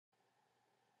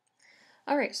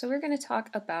All right, so we're going to talk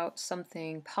about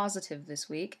something positive this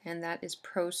week, and that is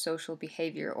pro-social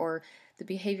behavior or the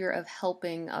behavior of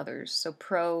helping others. So,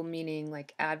 pro meaning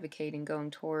like advocating,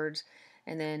 going towards,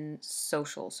 and then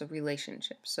social, so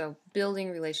relationships. So,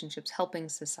 building relationships, helping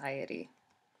society.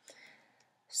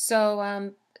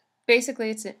 So,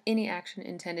 basically, it's any action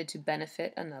intended to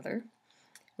benefit another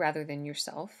rather than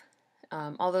yourself.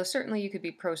 Although, certainly, you could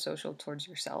be pro-social towards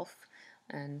yourself,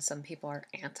 and some people are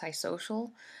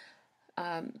antisocial.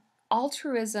 Um,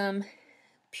 Altruism,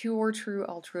 pure true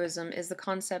altruism, is the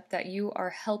concept that you are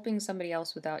helping somebody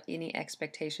else without any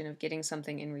expectation of getting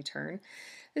something in return.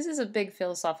 This is a big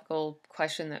philosophical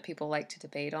question that people like to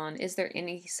debate on. Is there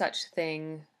any such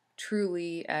thing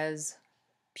truly as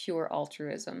pure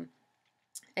altruism?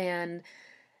 And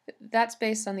that's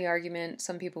based on the argument,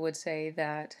 some people would say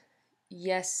that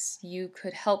yes, you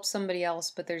could help somebody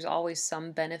else, but there's always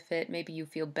some benefit. Maybe you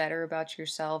feel better about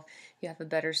yourself, you have a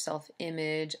better self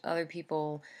image, other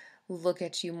people look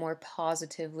at you more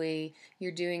positively,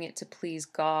 you're doing it to please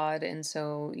God, and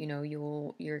so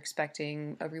you're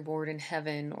expecting a reward in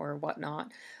heaven or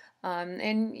whatnot.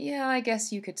 And yeah, I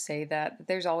guess you could say that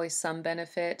there's always some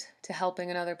benefit to helping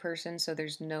another person, so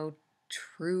there's no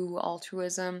true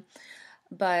altruism.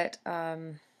 But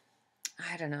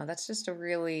I don't know. That's just a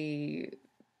really,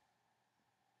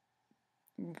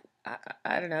 I,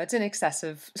 I don't know. It's an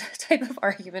excessive type of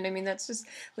argument. I mean, that's just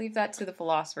leave that to the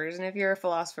philosophers. And if you're a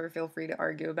philosopher, feel free to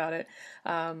argue about it.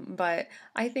 But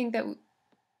I think that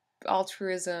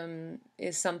altruism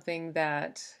is something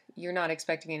that you're not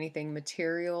expecting anything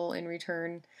material in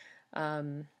return.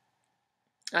 Um,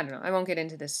 I don't know. I won't get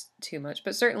into this too much,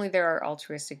 but certainly there are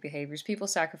altruistic behaviors. People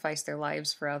sacrifice their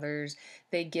lives for others.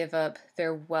 They give up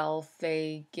their wealth.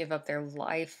 They give up their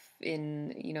life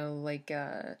in,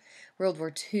 World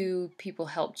War II. People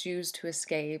helped Jews to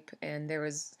escape, and there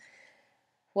was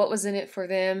what was in it for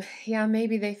them. Yeah,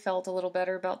 maybe they felt a little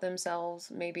better about themselves.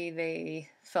 Maybe they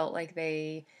felt like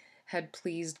they had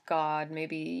pleased God.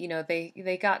 Maybe,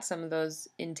 they got some of those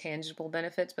intangible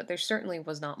benefits, but there certainly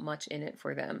was not much in it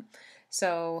for them.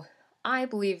 So I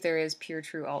believe there is pure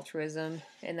true altruism,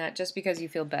 and that just because you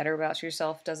feel better about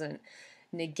yourself doesn't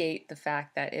negate the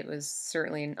fact that it was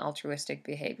certainly an altruistic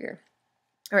behavior.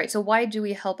 All right, so why do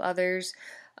we help others?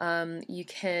 You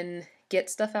can get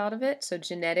stuff out of it, so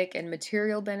genetic and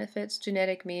material benefits.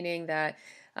 Genetic meaning that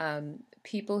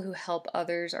people who help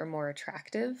others are more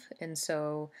attractive, and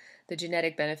so the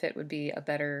genetic benefit would be a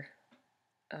better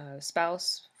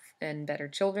spouse and better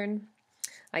children,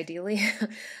 ideally.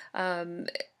 um,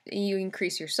 you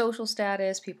increase your social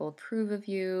status, people approve of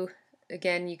you.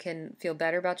 Again, you can feel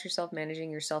better about yourself, managing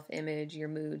your self image, your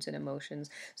moods, and emotions.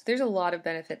 So, there's a lot of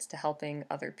benefits to helping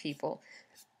other people.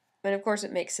 And of course,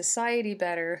 it makes society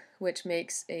better, which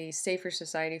makes a safer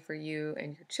society for you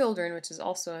and your children, which is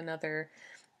also another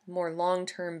more long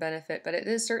term benefit, but it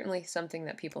is certainly something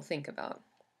that people think about.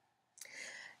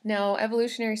 Now,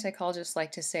 evolutionary psychologists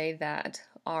like to say that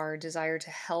our desire to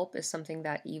help is something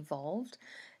that evolved,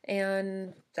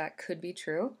 and that could be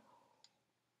true.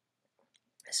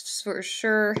 For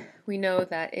sure, we know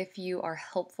that if you are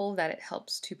helpful, that it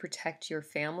helps to protect your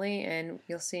family, and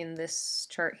you'll see in this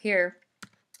chart here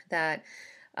that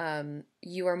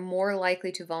you are more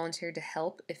likely to volunteer to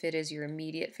help if it is your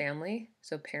immediate family,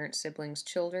 so parents, siblings,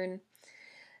 children.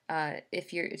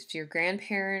 If you're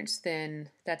grandparents, then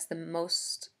that's the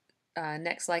most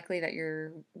next likely that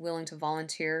you're willing to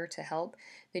volunteer to help.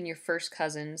 Then your first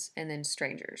cousins, and then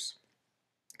strangers.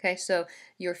 Okay, so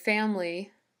your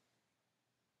family,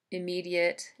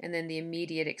 immediate, and then the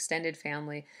immediate extended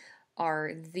family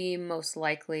are the most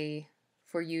likely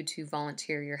for you to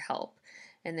volunteer your help.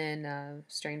 And then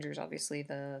strangers, obviously,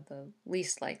 the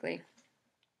least likely.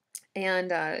 And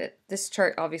this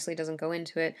chart obviously doesn't go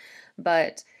into it,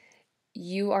 but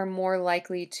you are more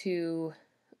likely to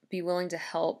be willing to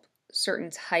help certain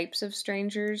types of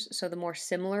strangers. So the more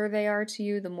similar they are to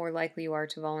you, the more likely you are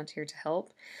to volunteer to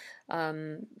help.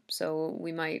 So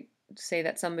we might say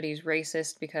that somebody's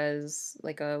racist because,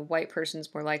 like, a white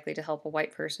person's more likely to help a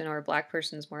white person, or a black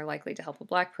person's more likely to help a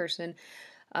black person.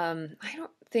 I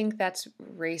don't think that's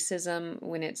racism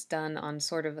when it's done on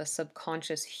sort of a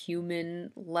subconscious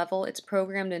human level. It's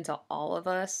programmed into all of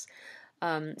us.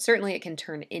 Certainly, it can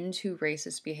turn into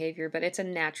racist behavior, but it's a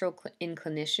natural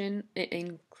inclination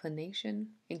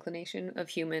of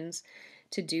humans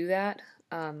to do that.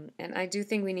 And I do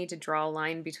think we need to draw a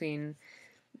line between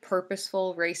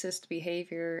purposeful racist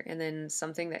behavior and then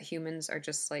something that humans are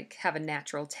just like have a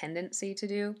natural tendency to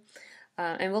do.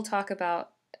 And we'll talk about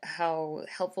how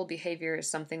helpful behavior is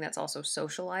something that's also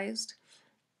socialized.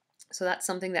 So that's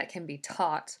something that can be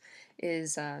taught.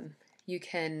 Is you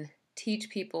can teach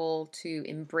people to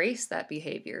embrace that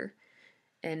behavior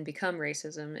and become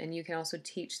racism, and you can also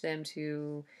teach them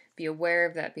to be aware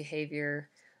of that behavior,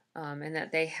 and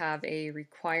that they have a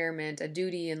requirement, a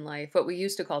duty in life, what we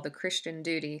used to call the Christian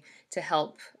duty, to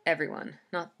help everyone.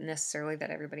 Not necessarily that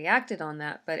everybody acted on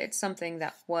that, but it's something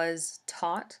that was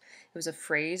taught. It was a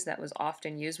phrase that was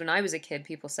often used. When I was a kid,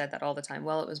 people said that all the time.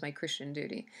 Well, it was my Christian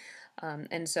duty.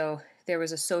 And so there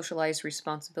was a socialized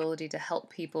responsibility to help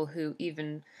people who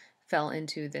even fell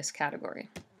into this category.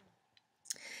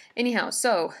 Anyhow,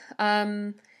 so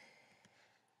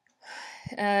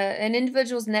an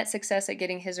individual's net success at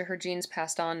getting his or her genes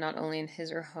passed on not only in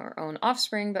his or her own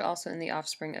offspring, but also in the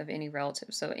offspring of any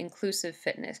relative. So inclusive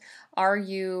fitness. Are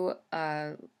you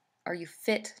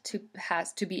fit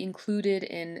to be included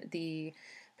in the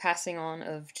passing on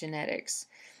of genetics?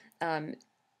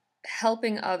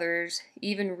 Helping others,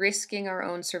 even risking our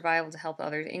own survival to help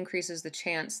others, increases the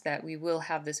chance that we will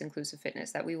have this inclusive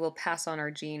fitness, that we will pass on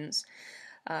our genes.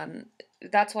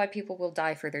 That's why people will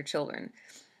die for their children.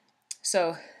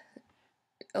 So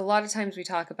a lot of times we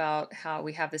talk about how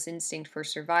we have this instinct for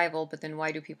survival, but then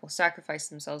why do people sacrifice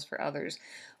themselves for others?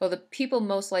 Well, the people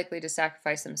most likely to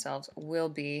sacrifice themselves will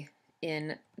be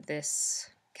in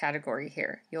this category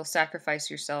here. You'll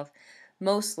sacrifice yourself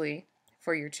mostly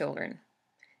for your children.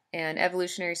 And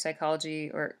evolutionary psychology,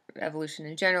 or evolution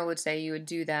in general, would say you would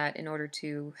do that in order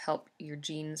to help your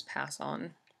genes pass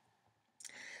on.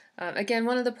 Again,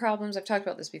 one of the problems, I've talked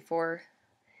about this before,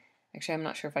 actually I'm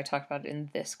not sure if I talked about it in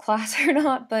this class or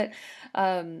not, but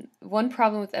one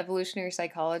problem with evolutionary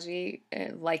psychology,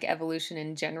 like evolution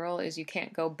in general, is you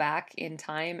can't go back in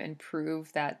time and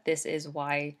prove that this is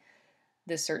why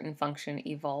this certain function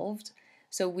evolved.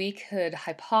 So we could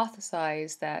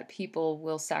hypothesize that people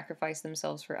will sacrifice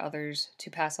themselves for others to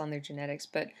pass on their genetics,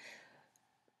 but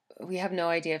we have no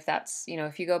idea if that's,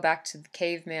 if you go back to the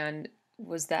caveman,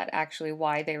 was that actually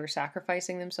why they were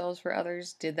sacrificing themselves for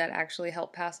others? Did that actually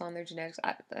help pass on their genetics?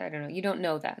 I don't know. You don't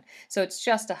know that. So it's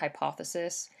just a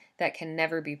hypothesis that can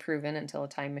never be proven until a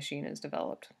time machine is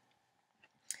developed.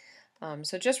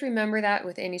 So just remember that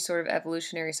with any sort of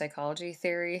evolutionary psychology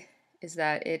theory, is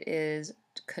that it is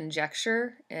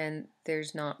conjecture and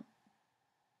there's not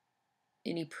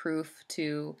any proof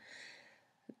to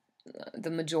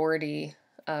the majority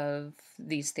of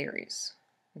these theories.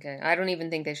 Okay, I don't even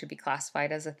think they should be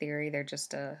classified as a theory. They're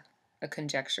just a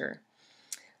conjecture.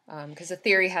 Because a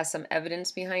theory has some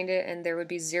evidence behind it, and there would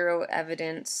be zero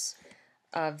evidence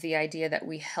of the idea that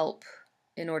we help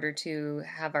in order to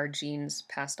have our genes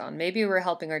passed on. Maybe we're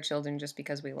helping our children just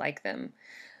because we like them.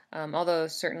 Although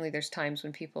certainly there's times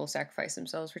when people sacrifice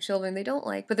themselves for children they don't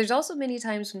like, but there's also many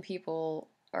times when people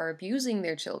are abusing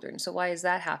their children. So why is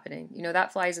that happening?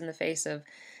 That flies in the face of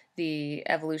the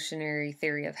evolutionary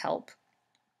theory of help.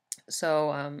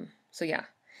 So yeah,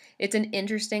 it's an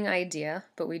interesting idea,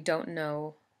 but we don't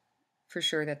know for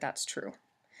sure that that's true.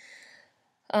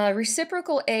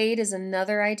 Reciprocal aid is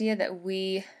another idea that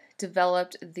we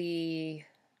developed the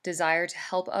desire to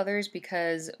help others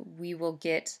because we will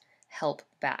get help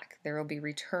back. There will be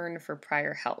return for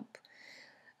prior help.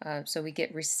 So we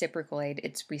get reciprocal aid.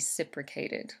 It's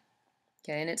reciprocated.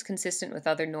 Okay, and it's consistent with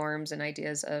other norms and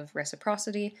ideas of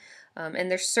reciprocity. And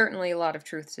there's certainly a lot of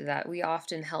truth to that. We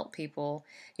often help people.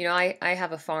 I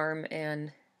have a farm,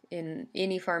 and in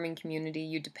any farming community,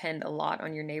 you depend a lot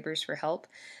on your neighbors for help.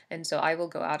 And so I will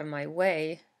go out of my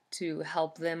way to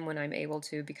help them when I'm able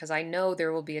to, because I know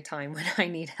there will be a time when I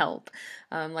need help.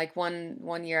 Like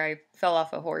one year I fell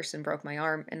off a horse and broke my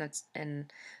arm,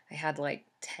 and I had like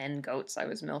 10 goats I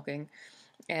was milking,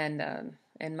 and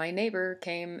my neighbor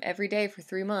came every day for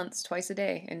 3 months, twice a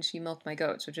day, and she milked my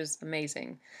goats, which is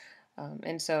amazing.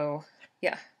 And so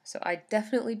yeah, so I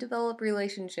definitely develop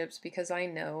relationships because I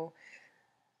know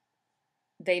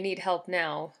they need help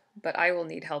now, but I will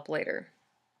need help later.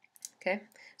 Okay,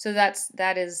 so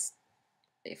that is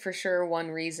for sure one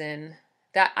reason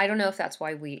that I don't know if that's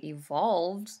why we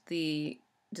evolved the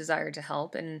desire to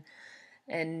help, and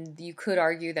you could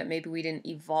argue that maybe we didn't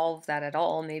evolve that at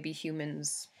all. Maybe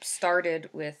humans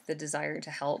started with the desire to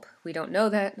help. We don't know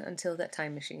that until that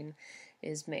time machine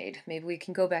is made. Maybe we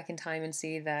can go back in time and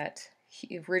see that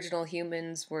original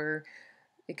humans were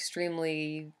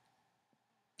extremely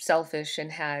selfish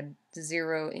and had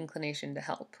zero inclination to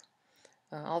help.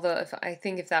 Although I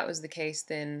think if that was the case,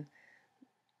 then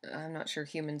I'm not sure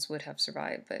humans would have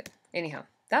survived. But anyhow,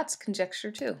 that's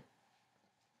conjecture too.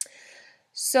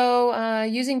 So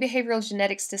using behavioral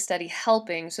genetics to study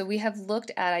helping. So we have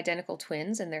looked at identical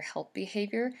twins and their help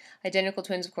behavior. Identical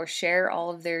twins, of course, share all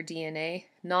of their DNA.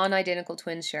 Non-identical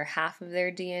twins share half of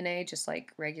their DNA, just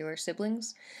like regular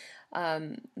siblings.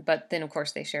 But then, of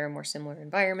course, they share a more similar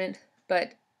environment.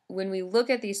 But when we look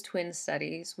at these twin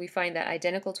studies, we find that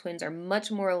identical twins are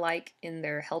much more alike in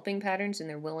their helping patterns and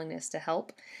their willingness to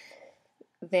help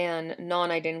than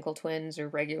non-identical twins or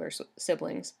regular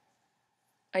siblings.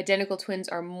 Identical twins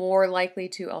are more likely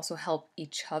to also help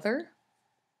each other.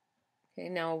 Okay,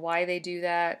 now why they do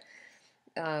that,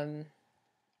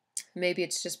 maybe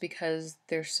it's just because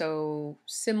they're so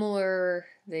similar,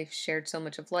 they've shared so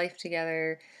much of life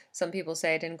together. Some people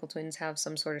say identical twins have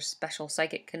some sort of special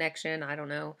psychic connection. I don't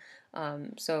know.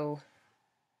 So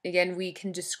again, we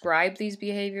can describe these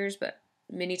behaviors, but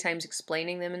many times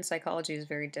explaining them in psychology is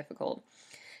very difficult.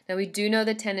 Now, we do know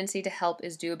the tendency to help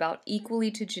is due about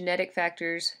equally to genetic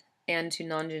factors and to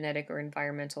non-genetic or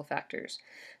environmental factors.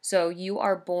 So you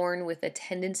are born with a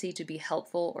tendency to be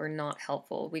helpful or not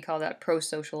helpful. We call that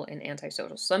prosocial and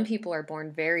antisocial. Some people are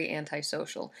born very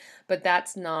antisocial, but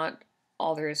that's not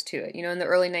all there is to it. In the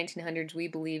early 1900s, we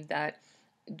believed that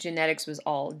genetics was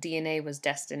all, DNA was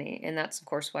destiny, and that's, of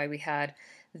course, why we had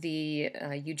the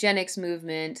eugenics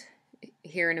movement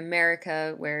here in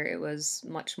America, where it was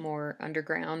much more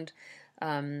underground.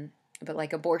 But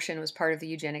like abortion was part of the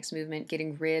eugenics movement,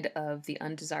 getting rid of the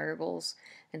undesirables.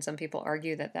 And some people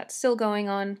argue that that's still going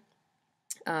on.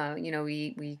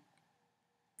 We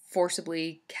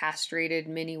forcibly castrated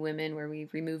many women where we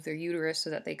removed their uterus so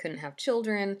that they couldn't have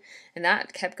children. And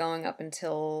that kept going up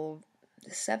until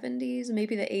the 70s,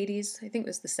 maybe the 80s. I think it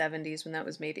was the 70s when that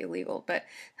was made illegal, but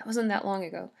that wasn't that long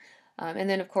ago. And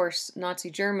then, of course, Nazi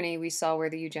Germany, we saw where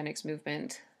the eugenics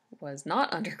movement was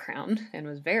not underground and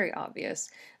was very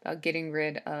obvious about getting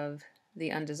rid of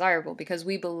the undesirable, because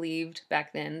we believed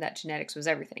back then that genetics was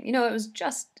everything. It was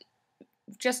just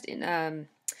not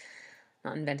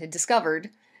invented,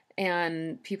 discovered,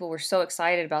 and people were so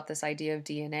excited about this idea of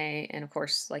DNA, and of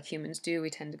course, like humans do, we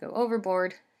tend to go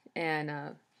overboard,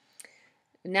 and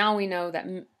now we know that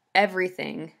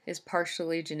everything is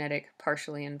partially genetic,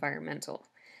 partially environmental.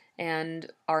 And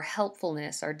our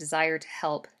helpfulness, our desire to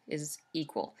help, is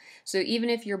equal. So even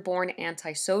if you're born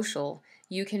antisocial,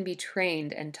 you can be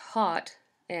trained and taught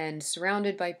and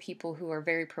surrounded by people who are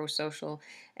very prosocial,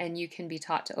 and you can be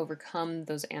taught to overcome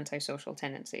those antisocial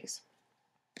tendencies.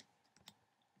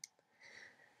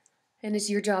 And it's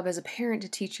your job as a parent to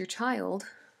teach your child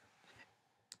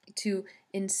to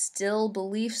instill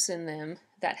beliefs in them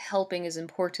that helping is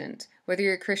important. Whether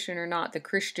you're a Christian or not, the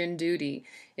Christian duty,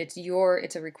 it's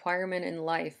a requirement in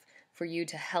life for you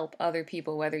to help other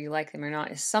people, whether you like them or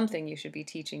not, is something you should be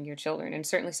teaching your children, and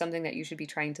certainly something that you should be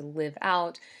trying to live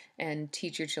out and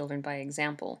teach your children by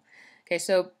example. Okay,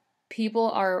 so people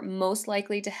are most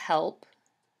likely to help,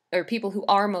 or people who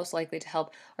are most likely to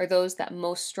help are those that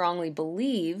most strongly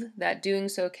believe that doing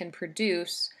so can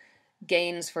produce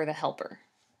gains for the helper.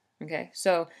 Okay,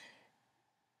 so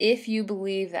if you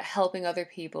believe that helping other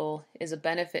people is a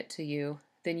benefit to you,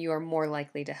 then you are more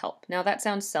likely to help. Now, that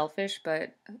sounds selfish,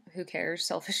 but who cares?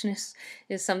 Selfishness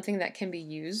is something that can be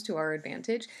used to our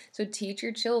advantage. So teach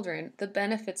your children the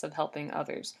benefits of helping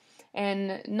others.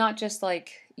 And not just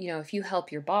like, if you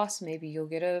help your boss, maybe you'll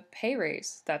get a pay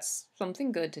raise. That's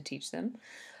something good to teach them.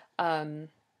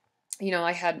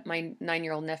 I had my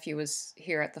 9-year-old nephew was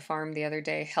here at the farm the other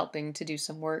day helping to do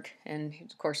some work, and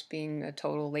of course being a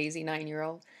total lazy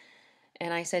 9-year-old.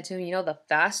 And I said to him, the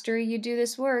faster you do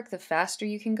this work, the faster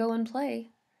you can go and play.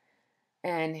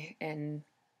 And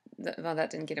well,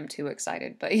 that didn't get him too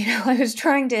excited, but I was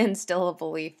trying to instill a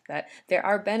belief that there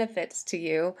are benefits to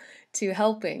you to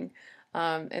helping.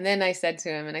 And then I said to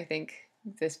him, and I think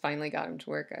this finally got him to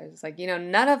work, I was like,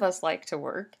 none of us like to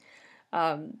work,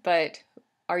 but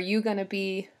are you going to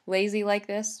be lazy like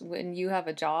this when you have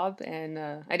a job? And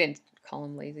I didn't call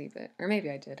him lazy, or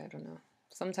maybe I did, I don't know.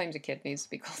 Sometimes a kid needs to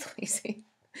be called lazy.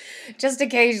 Just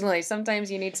occasionally.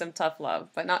 Sometimes you need some tough love,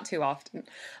 but not too often.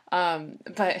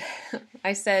 But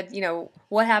I said,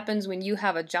 what happens when you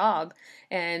have a job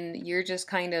and you're just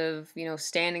kind of,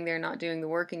 standing there not doing the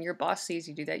work, and your boss sees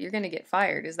you do that? You're going to get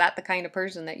fired. Is that the kind of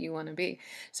person that you want to be?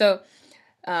 So,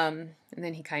 and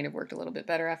then he kind of worked a little bit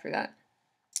better after that.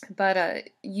 But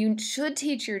you should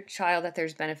teach your child that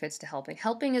there's benefits to helping.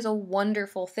 Helping is a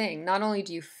wonderful thing. Not only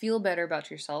do you feel better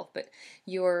about yourself, but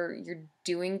you're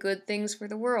doing good things for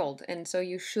the world, and so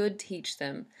you should teach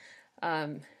them.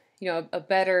 A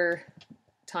better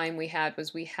time we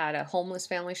had a homeless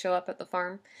family show up at the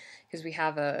farm, because we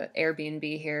have a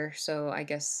Airbnb here. So I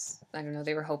guess, I don't know,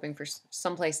 they were hoping for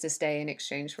some place to stay in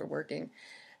exchange for working,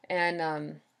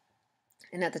 and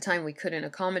at the time we couldn't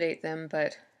accommodate them,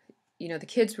 but the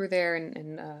kids were there,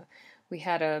 and we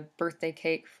had a birthday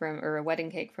cake or a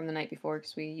wedding cake from the night before,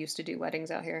 because we used to do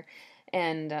weddings out here.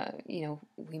 And,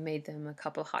 we made them a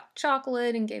cup of hot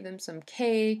chocolate and gave them some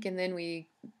cake. And then we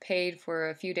paid for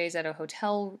a few days at a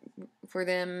hotel for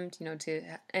them,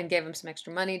 and gave them some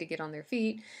extra money to get on their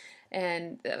feet.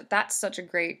 And that's such a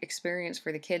great experience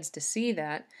for the kids to see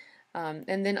that.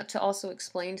 And then to also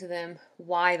explain to them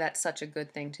why that's such a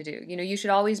good thing to do. You should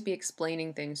always be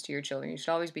explaining things to your children. You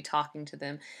should always be talking to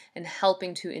them and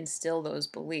helping to instill those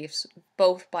beliefs,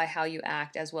 both by how you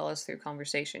act as well as through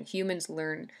conversation. Humans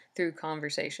learn through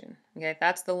conversation. Okay,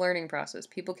 that's the learning process.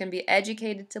 People can be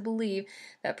educated to believe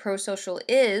that prosocial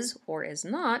is or is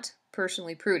not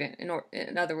personally prudent.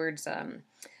 In other words,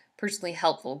 personally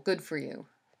helpful, good for you.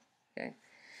 Okay.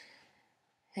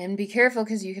 And be careful,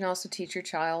 because you can also teach your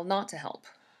child not to help.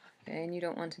 Okay? And you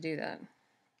don't want to do that.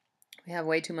 We have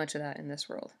way too much of that in this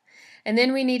world. And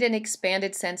then we need an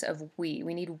expanded sense of we.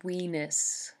 We need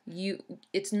we-ness.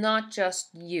 It's not just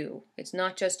you. It's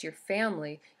not just your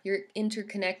family. You're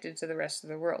interconnected to the rest of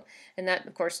the world. And that,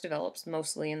 of course, develops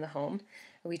mostly in the home.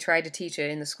 We try to teach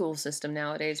it in the school system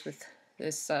nowadays with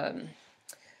this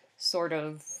sort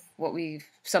of what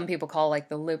some people call like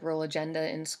the liberal agenda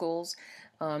in schools.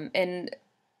 And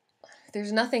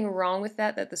there's nothing wrong with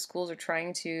that the schools are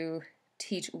trying to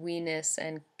teach we-ness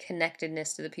and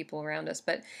connectedness to the people around us,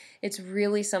 but it's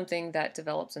really something that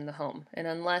develops in the home. And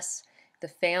unless the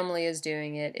family is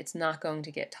doing it, it's not going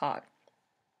to get taught.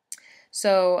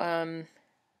 So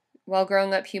while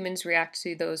growing up, humans react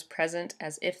to those present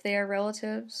as if they are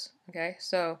relatives. Okay,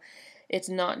 so it's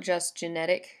not just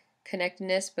genetic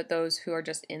connectedness, but those who are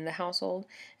just in the household.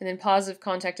 And then positive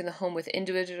contact in the home with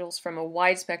individuals from a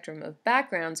wide spectrum of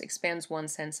backgrounds expands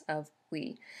one's sense of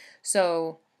we.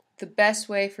 So the best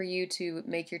way for you to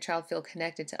make your child feel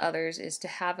connected to others is to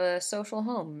have a social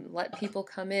home. Let people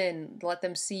come in, let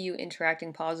them see you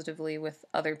interacting positively with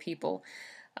other people.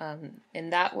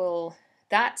 And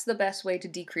that's the best way to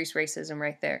decrease racism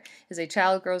right there. Is a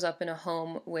child grows up in a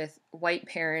home with white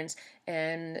parents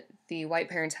and the white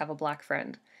parents have a black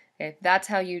friend. Okay? That's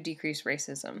how you decrease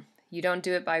racism. You don't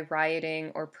do it by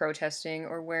rioting or protesting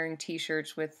or wearing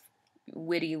t-shirts with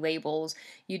witty labels.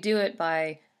 You do it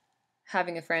by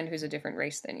having a friend who's a different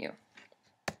race than you.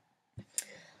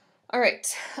 All right.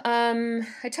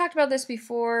 I talked about this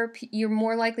before. You're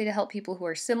more likely to help people who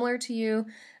are similar to you: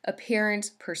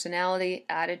 appearance, personality,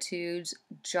 attitudes,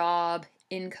 job,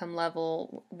 income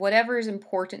level, whatever is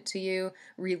important to you,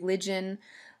 religion.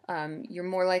 You're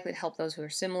more likely to help those who are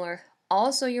similar.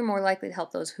 Also, you're more likely to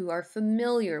help those who are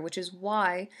familiar, which is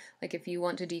why, like, if you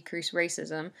want to decrease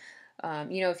racism,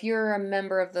 if you're a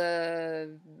member of the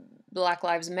Black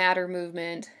Lives Matter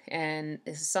movement and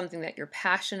this is something that you're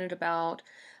passionate about,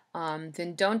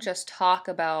 then don't just talk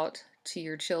about to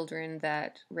your children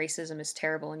that racism is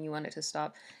terrible and you want it to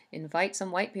stop. Invite some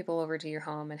white people over to your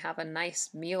home and have a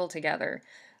nice meal together,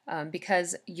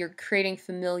 because you're creating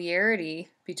familiarity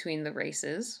between the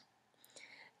races.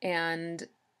 And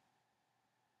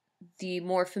the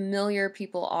more familiar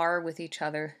people are with each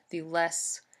other, the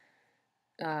less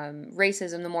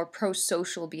racism, the more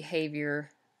prosocial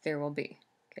behavior there will be.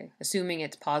 Okay, assuming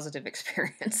it's positive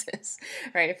experiences,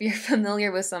 right? If you're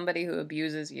familiar with somebody who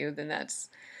abuses you, then that's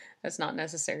not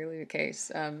necessarily the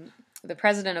case. The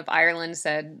president of Ireland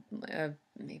said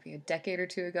maybe a decade or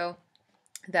two ago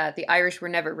that the Irish were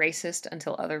never racist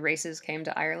until other races came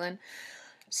to Ireland.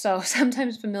 So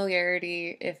sometimes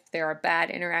familiarity, if there are bad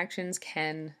interactions,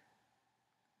 can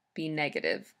be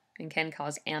negative and can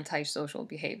cause antisocial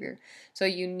behavior. So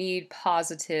you need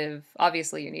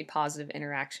obviously you need positive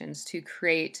interactions to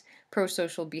create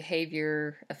prosocial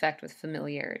behavior effect with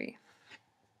familiarity.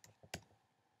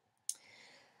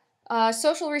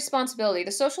 Social responsibility.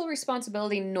 The social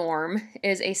responsibility norm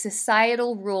is a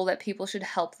societal rule that people should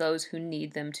help those who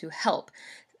need them to help.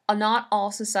 Not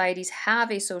all societies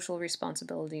have a social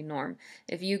responsibility norm.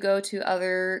 If you go to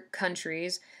other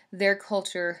countries, their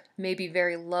culture may be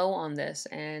very low on this,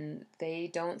 and they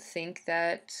don't think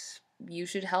that you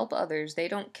should help others. They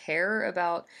don't care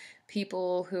about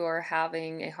people who are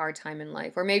having a hard time in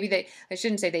life. Or maybe I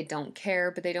shouldn't say they don't care,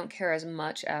 but they don't care as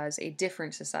much as a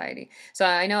different society. So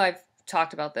I know I've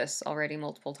talked about this already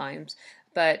multiple times,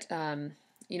 but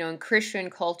in Christian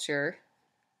culture,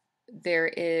 there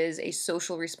is a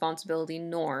social responsibility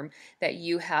norm that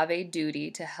you have a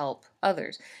duty to help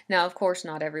others. Now, of course,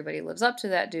 not everybody lives up to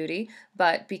that duty,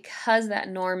 but because that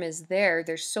norm is there,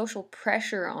 there's social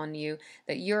pressure on you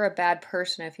that you're a bad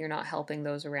person if you're not helping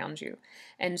those around you.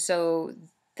 And so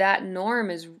that norm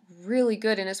is really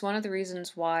good, and it's one of the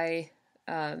reasons why,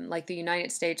 like, the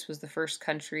United States was the first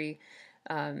country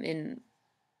in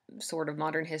sort of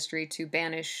modern history to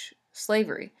banish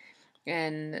slavery.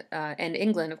 And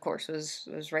England, of course,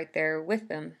 was right there with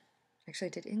them. Actually,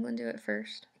 did England do it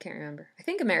first? I can't remember. I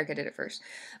think America did it first.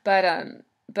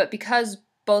 But because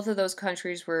both of those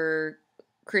countries were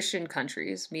Christian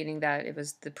countries, meaning that it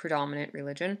was the predominant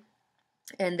religion,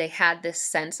 and they had this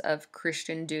sense of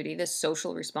Christian duty, this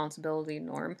social responsibility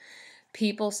norm.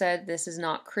 People said this is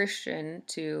not Christian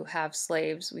to have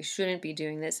slaves. We shouldn't be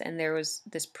doing this. And there was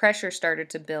this pressure started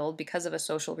to build because of a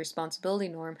social responsibility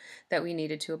norm that we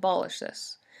needed to abolish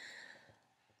this.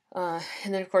 And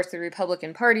then, of course, the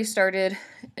Republican Party started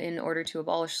in order to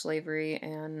abolish slavery,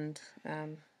 and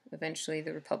eventually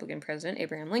the Republican president,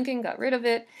 Abraham Lincoln, got rid of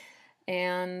it.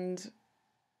 And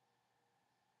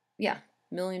yeah,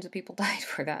 millions of people died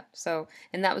for that. So,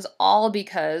 and that was all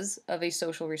because of a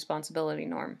social responsibility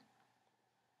norm.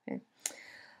 Okay.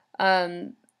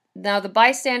 Now, the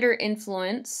bystander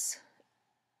influence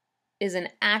is an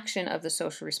action of the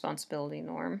social responsibility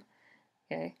norm.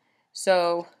 Okay,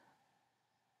 so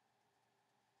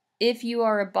if you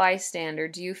are a bystander,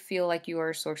 do you feel like you are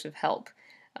a source of help?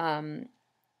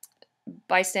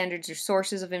 Bystanders are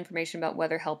sources of information about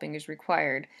whether helping is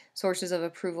required, sources of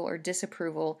approval or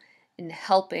disapproval in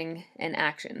helping an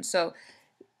action. So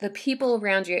the people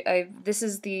around you, this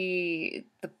is the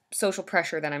social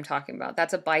pressure that I'm talking about.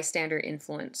 That's a bystander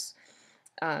influence.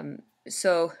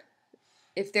 So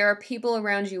if there are people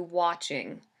around you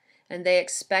watching and they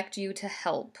expect you to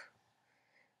help,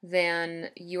 then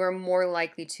you are more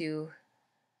likely to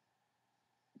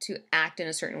act in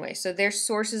a certain way. So there's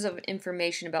sources of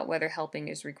information about whether helping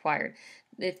is required.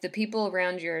 If the people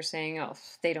around you are saying, oh,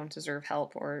 they don't deserve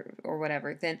help or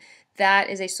whatever, then that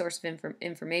is a source of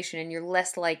information and you're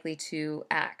less likely to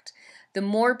act. The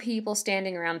more people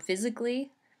standing around physically,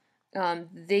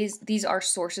 these are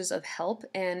sources of help,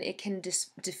 and it can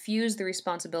diffuse the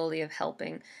responsibility of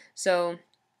helping. So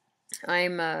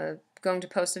I'm going to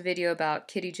post a video about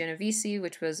Kitty Genovese,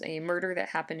 which was a murder that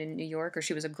happened in New York, or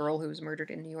she was a girl who was murdered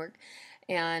in New York,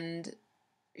 and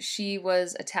she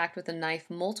was attacked with a knife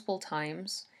multiple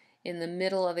times in the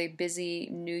middle of a busy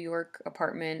New York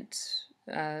apartment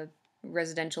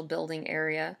residential building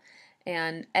area,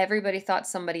 and everybody thought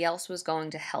somebody else was going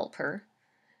to help her,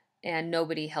 and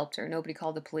nobody helped her. Nobody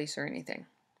called the police or anything.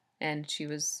 And she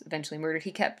was eventually murdered.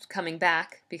 He kept coming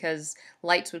back because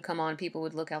lights would come on, people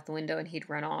would look out the window, and he'd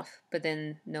run off. But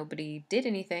then nobody did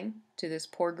anything to this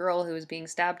poor girl who was being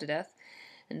stabbed to death.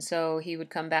 And so he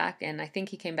would come back, and I think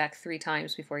he came back 3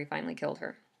 times before he finally killed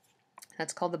her.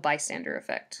 That's called the bystander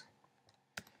effect.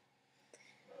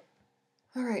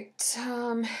 All right,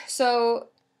 so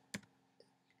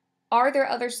are there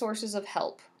other sources of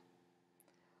help?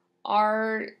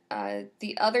 Are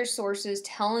the other sources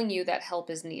telling you that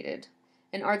help is needed?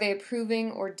 And are they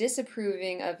approving or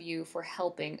disapproving of you for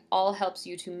helping? All helps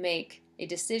you to make a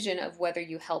decision of whether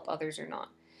you help others or not.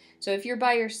 So if you're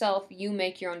by yourself, you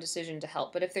make your own decision to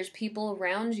help. But if there's people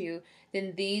around you,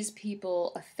 then these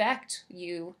people affect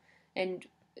you and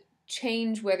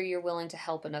change whether you're willing to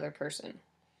help another person.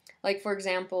 Like, for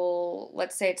example,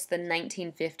 let's say it's the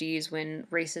 1950s when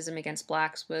racism against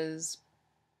blacks was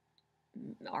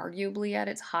arguably at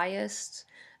its highest.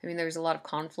 I mean, there was a lot of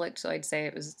conflict, so I'd say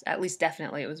it was, at least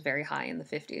definitely, it was very high in the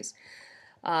 50s.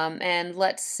 And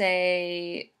let's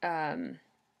say,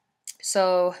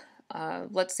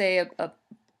 let's say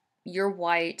you're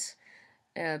white,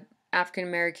 African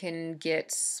American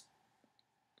gets,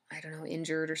 I don't know,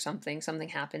 injured or something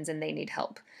happens and they need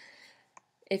help.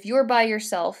 If you're by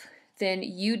yourself, then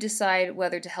you decide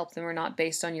whether to help them or not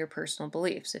based on your personal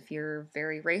beliefs. If you're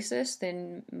very racist,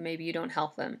 then maybe you don't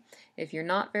help them. If you're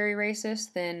not very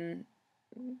racist, then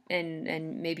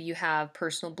and maybe you have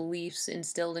personal beliefs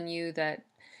instilled in you that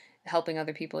helping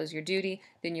other people is your duty,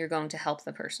 then you're going to help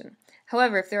the person.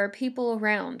 However, if there are people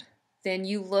around, then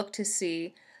you look to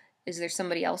see, is there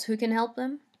somebody else who can help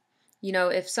them? You know,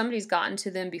 if somebody's gotten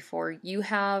to them before you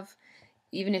have,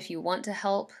 even if you want to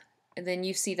help, and then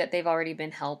you see that they've already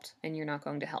been helped and you're not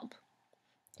going to help.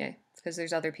 Okay, because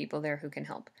there's other people there who can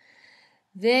help.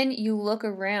 Then you look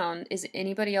around, is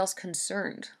anybody else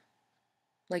concerned?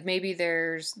 Like maybe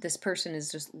this person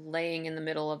is just laying in the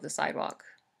middle of the sidewalk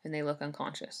and they look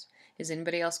unconscious. Is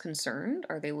anybody else concerned?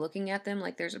 Are they looking at them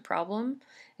like there's a problem?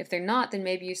 If they're not, then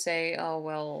maybe you say, oh,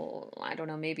 well, I don't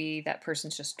know, maybe that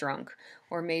person's just drunk.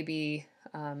 Or maybe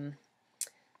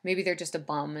they're just a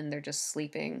bum and they're just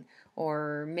sleeping.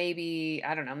 Or maybe,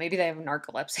 I don't know, maybe they have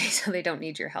narcolepsy, so they don't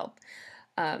need your help.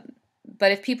 But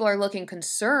if people are looking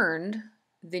concerned,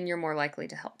 then you're more likely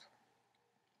to help.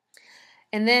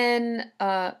 And then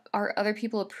are other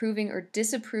people approving or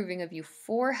disapproving of you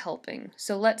for helping?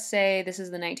 So let's say this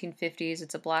is the 1950s,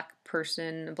 it's a black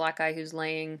person, a black guy who's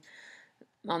laying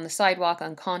on the sidewalk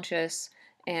unconscious,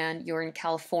 and you're in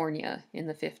California in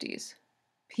the 50s.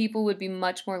 people would be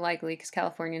much more likely, because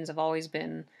Californians have always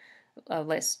been a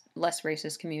less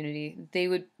racist community, they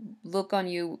would look on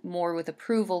you more with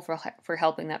approval for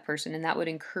helping that person, and that would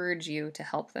encourage you to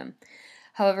help them.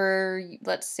 However,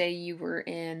 let's say you were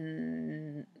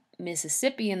in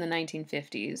Mississippi in the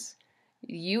 1950s,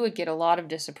 you would get a lot of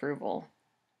disapproval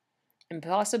and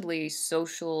possibly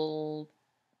social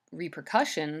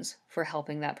repercussions for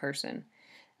helping that person.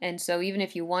 And so even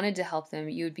if you wanted to help them,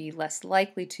 you would be less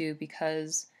likely to,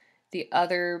 because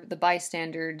the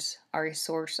bystanders are a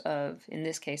source of, in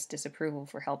this case, disapproval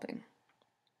for helping.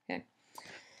 Okay.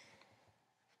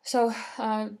 So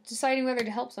deciding whether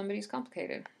to help somebody is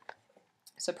complicated,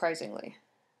 surprisingly.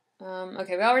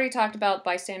 Okay, we already talked about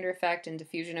bystander effect and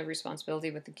diffusion of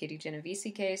responsibility with the Kitty Genovese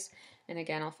case. And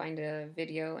again, I'll find a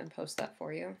video and post that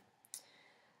for you.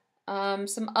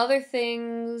 Some other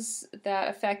things that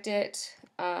affect it,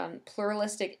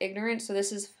 pluralistic ignorance. So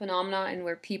this is a phenomenon in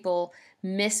where people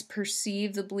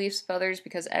misperceive the beliefs of others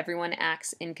because everyone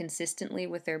acts inconsistently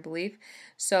with their belief.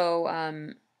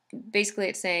 So basically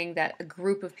it's saying that a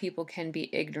group of people can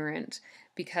be ignorant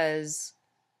because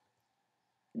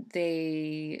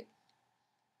they...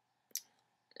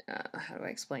 how do I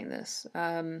explain this?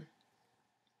 Trying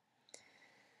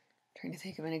to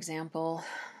think of an example.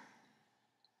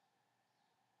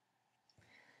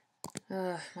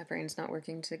 My brain's not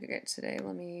working today.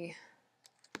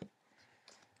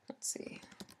 Let's see.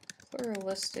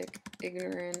 Pluralistic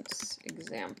ignorance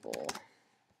example.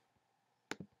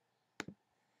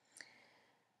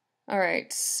 All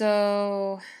right,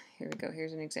 so here we go.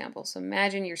 Here's an example. So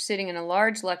imagine you're sitting in a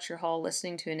large lecture hall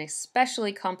listening to an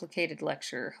especially complicated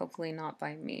lecture, hopefully not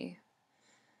by me.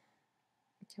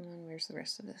 Come on, where's the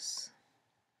rest of this?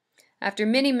 After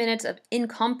many minutes of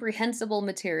incomprehensible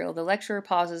material, the lecturer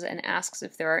pauses and asks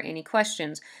if there are any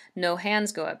questions. No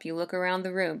hands go up. You look around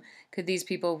the room. Could these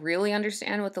people really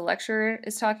understand what the lecturer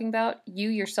is talking about? You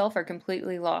yourself are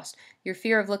completely lost. Your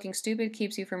fear of looking stupid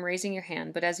keeps you from raising your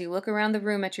hand, but as you look around the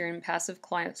room at your impassive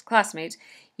classmates,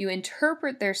 you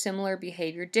interpret their similar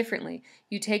behavior differently.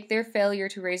 You take their failure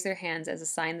to raise their hands as a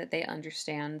sign that they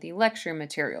understand the lecture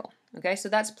material. Okay, so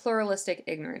that's pluralistic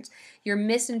ignorance. You're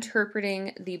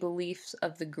misinterpreting the beliefs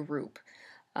of the group.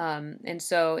 And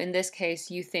so in this case,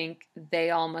 you think they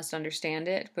all must understand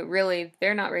it, but really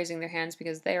they're not raising their hands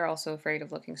because they are also afraid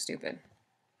of looking stupid.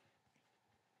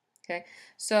 Okay,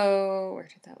 so where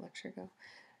did that lecture go?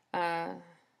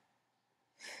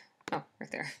 Oh,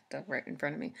 right there, right in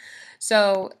front of me.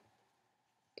 So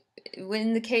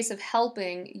in the case of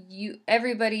helping,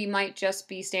 everybody might just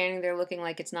be standing there looking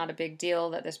like it's not a big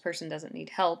deal, that this person doesn't need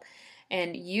help,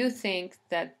 and you think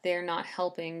that they're not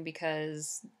helping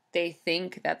because they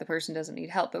think that the person doesn't need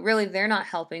help, but really they're not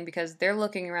helping because they're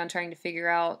looking around trying to figure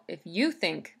out if you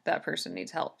think that person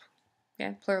needs help.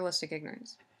 Yeah, pluralistic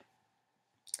ignorance.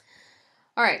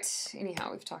 All right,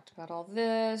 anyhow, we've talked about all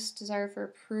this. Desire for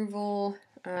approval,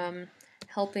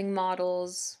 helping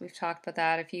models, we've talked about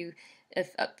that.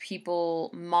 If people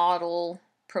model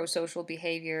prosocial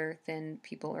behavior, then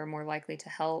people are more likely to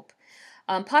help.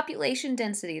 Population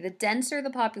density. The denser the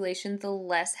population, the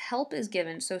less help is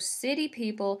given. So city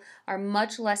people are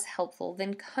much less helpful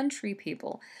than country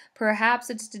people. Perhaps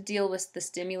it's to deal with the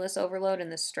stimulus overload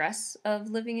and the stress of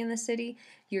living in the city.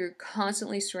 You're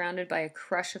constantly surrounded by a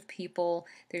crush of people.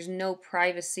 There's no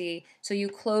privacy. So you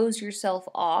close yourself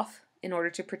off in order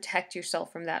to protect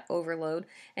yourself from that overload,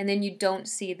 and then you don't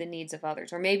see the needs of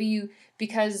others. Or maybe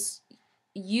because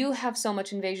you have so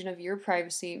much invasion of your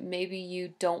privacy, maybe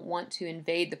you don't want to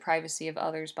invade the privacy of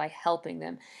others by helping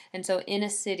them. And so in a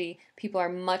city, people are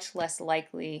much less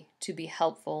likely to be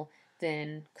helpful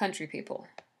than country people,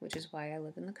 which is why I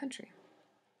live in the country.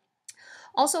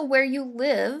 Also, where you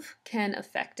live can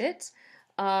affect it.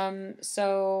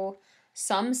 So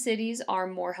some cities are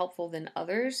more helpful than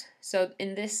others. So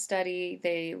in this study,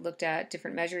 they looked at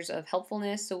different measures of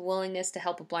helpfulness. So willingness to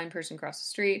help a blind person cross the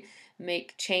street,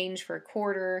 make change for a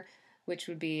quarter, which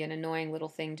would be an annoying little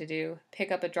thing to do,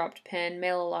 pick up a dropped pen,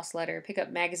 mail a lost letter, pick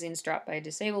up magazines dropped by a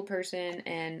disabled person,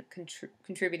 and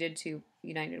contributed to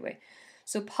United Way.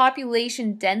 So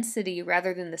population density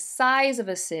rather than the size of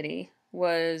a city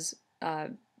was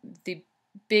the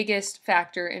biggest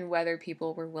factor in whether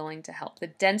people were willing to help. The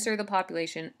denser the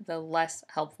population, the less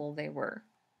helpful they were.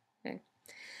 Okay?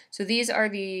 So these are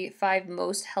the 5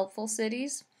 most helpful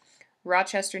cities: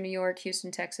 Rochester, New York,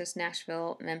 Houston, Texas,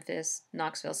 Nashville, Memphis,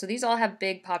 Knoxville. So these all have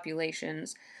big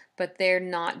populations, but they're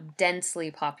not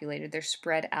densely populated. They're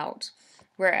spread out.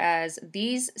 Whereas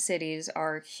these cities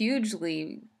are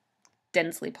hugely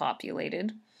densely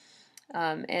populated,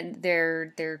 and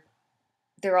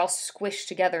they're all squished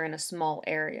together in a small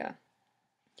area.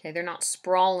 Okay, they're not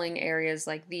sprawling areas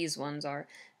like these ones are.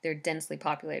 They're densely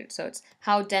populated. So it's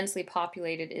how densely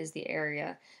populated is the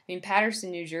area. I mean,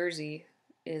 Paterson, New Jersey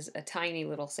is a tiny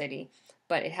little city,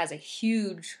 but it has a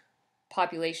huge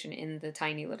population in the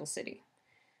tiny little city.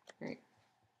 Right?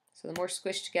 So the more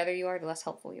squished together you are, the less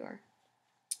helpful you are.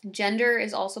 Gender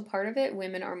is also part of it.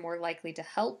 Women are more likely to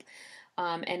help,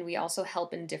 and we also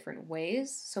help in different ways.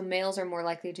 So males are more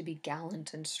likely to be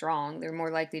gallant and strong. They're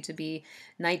more likely to be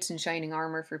knights in shining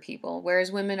armor for people,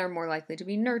 whereas women are more likely to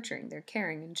be nurturing. They're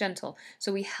caring and gentle.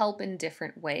 So we help in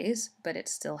different ways, but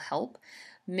it's still help.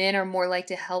 Men are more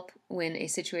likely to help when a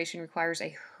situation requires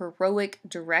a heroic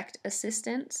direct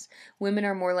assistance. Women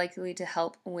are more likely to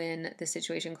help when the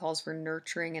situation calls for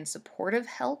nurturing and supportive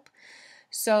help.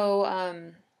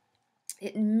 So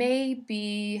it may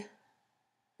be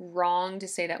wrong to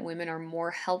say that women are more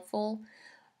helpful.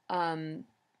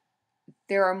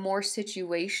 There are more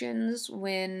situations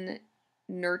when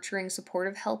nurturing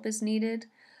supportive help is needed.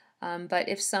 But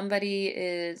if somebody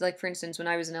is, like for instance, when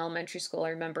I was in elementary school, I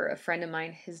remember a friend of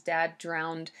mine, his dad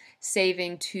drowned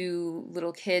saving two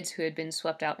little kids who had been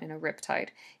swept out in a riptide.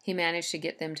 He managed to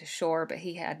get them to shore, but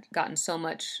he had gotten so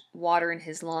much water in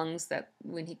his lungs that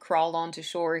when he crawled onto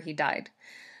shore, he died.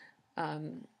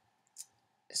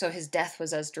 So his death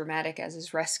was as dramatic as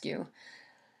his rescue.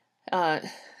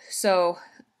 So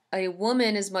a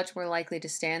woman is much more likely to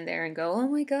stand there and go, "Oh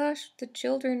my gosh, the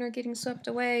children are getting swept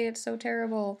away. It's so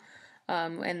terrible,"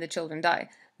 and the children die.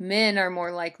 Men are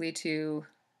more likely to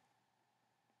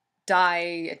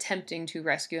die attempting to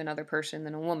rescue another person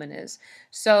than a woman is.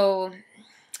 So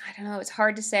I don't know. It's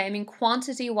hard to say. I mean,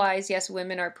 quantity-wise, yes,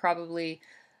 women are probably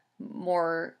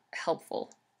more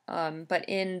helpful. But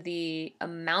in the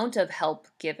amount of help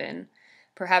given,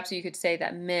 perhaps you could say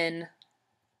that men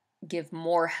give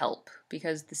more help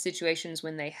because the situations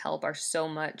when they help are so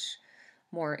much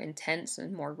more intense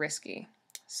and more risky.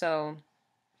 So,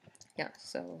 yeah,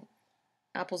 so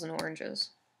apples and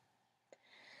oranges.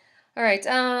 All right,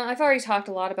 I've already talked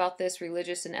a lot about this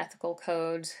religious and ethical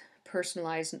codes,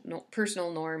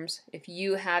 personal norms. If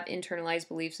you have internalized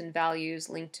beliefs and values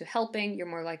linked to helping, you're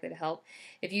more likely to help.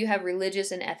 If you have religious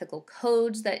and ethical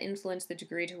codes that influence the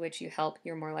degree to which you help,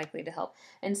 you're more likely to help.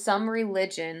 And some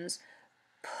religions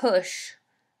push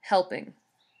helping,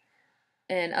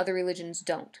 and other religions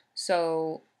don't.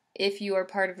 So if you are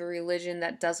part of a religion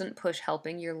that doesn't push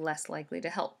helping, you're less likely to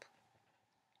help.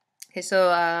 Okay, so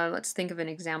let's think of an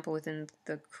example within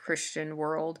the Christian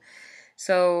world.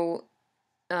 So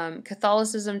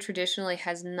Catholicism traditionally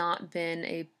has not been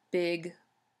a big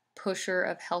pusher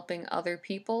of helping other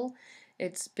people.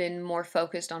 It's been more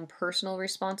focused on personal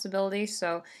responsibility.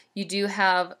 So you do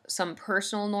have some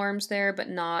personal norms there, but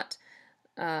not.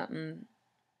 Oh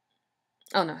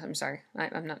no, I'm sorry.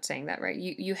 I'm not saying that right.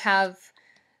 You have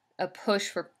a push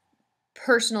for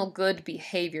personal good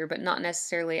behavior, but not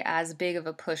necessarily as big of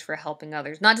a push for helping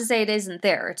others. Not to say it isn't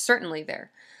there, it's certainly there.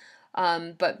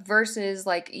 But versus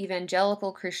like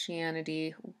evangelical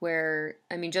Christianity, where,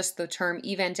 I mean, just the term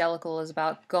evangelical is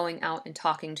about going out and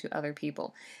talking to other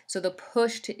people. So the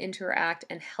push to interact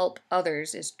and help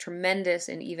others is tremendous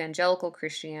in evangelical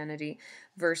Christianity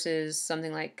versus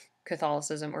something like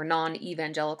Catholicism or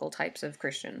non-evangelical types of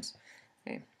Christians.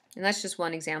 Okay. And that's just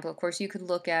one example. Of course, you could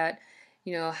look at,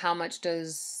 how much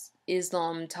does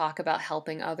Islam talk about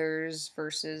helping others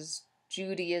versus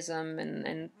Judaism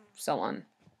and so on.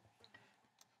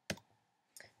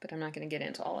 But I'm not going to get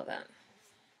into all of that.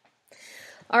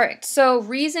 All right, so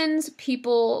reasons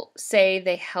people say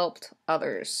they helped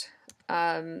others.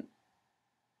 Number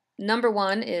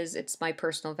one is it's my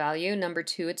personal value. Number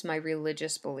two, it's my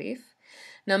religious belief.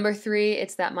 Number three,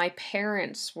 it's that my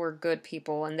parents were good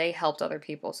people and they helped other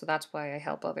people, so that's why I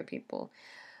help other people.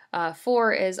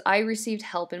 Four is I received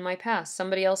help in my past.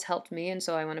 Somebody else helped me, and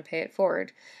so I want to pay it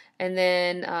forward. And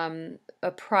then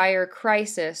a prior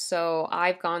crisis. So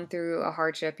I've gone through a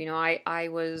hardship. I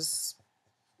was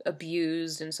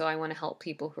abused, and so I want to help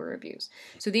people who are abused.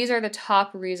 So these are the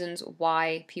top reasons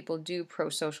why people do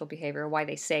prosocial behavior, why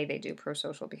they say they do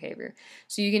prosocial behavior.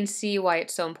 So you can see why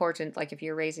it's so important, like if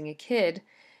you're raising a kid,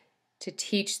 to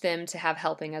teach them to have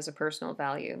helping as a personal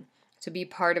value, to be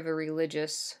part of a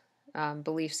religious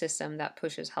belief system that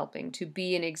pushes helping, to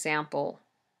be an example,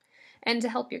 and to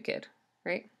help your kid,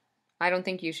 right? I don't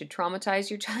think you should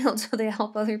traumatize your child so they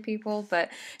help other people, but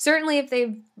certainly if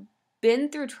they've been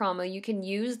through trauma, you can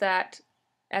use that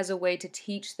as a way to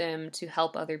teach them to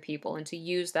help other people and to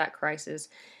use that crisis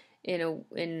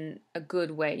in a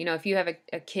good way. If you have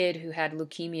a kid who had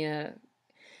leukemia,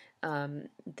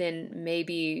 then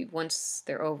maybe once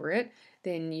they're over it,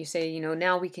 then you say,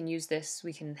 now we can use this,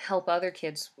 we can help other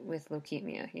kids with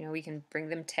leukemia. We can bring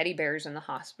them teddy bears in the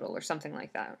hospital or something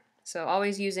like that. So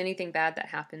always use anything bad that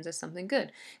happens as something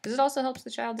good, because it also helps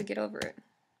the child to get over it.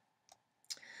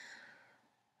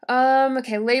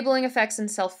 Okay, labeling effects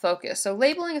and self-focus. So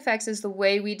labeling effects is the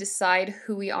way we decide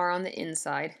who we are on the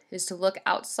inside, is to look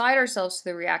outside ourselves to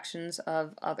the reactions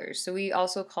of others. So we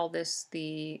also call this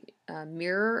the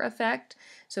mirror effect.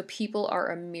 So people are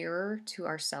a mirror to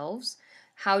ourselves.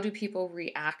 How do people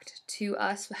react to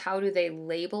us? How do they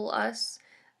label us?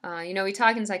 We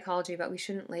talk in psychology about we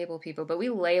shouldn't label people, but we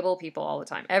label people all the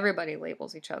time. Everybody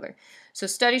labels each other. So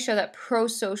studies show that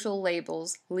prosocial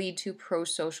labels lead to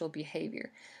prosocial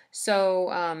behavior. So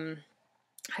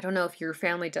I don't know if your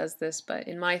family does this, but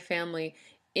in my family,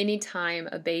 anytime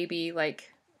a baby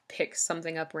picks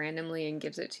something up randomly and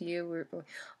gives it to you, we're like,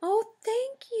 oh,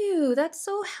 thank you. That's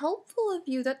so helpful of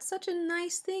you. That's such a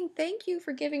nice thing. Thank you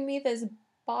for giving me this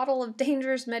bottle of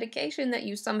dangerous medication that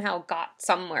you somehow got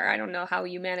somewhere. I don't know how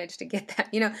you managed to get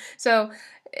that, So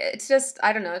it's just,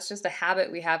 I don't know, it's just a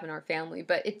habit we have in our family,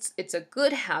 but it's a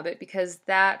good habit because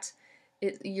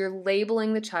you're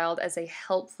labeling the child as a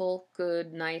helpful,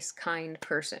 good, nice, kind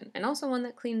person, and also one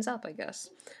that cleans up, I guess.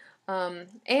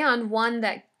 And one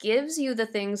that gives you the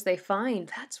things they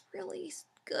find. That's really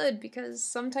good, because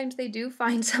sometimes they do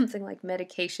find something like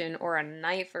medication or a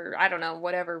knife or, I don't know,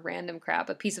 whatever random crap,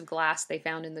 a piece of glass they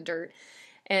found in the dirt.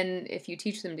 And if you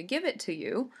teach them to give it to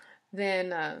you,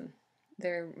 then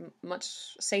they're much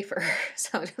safer.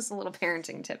 So just a little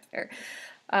parenting tip there.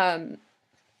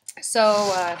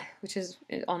 Which is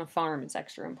on a farm, it's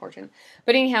extra important.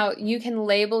 But anyhow, you can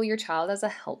label your child as a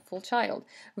helpful child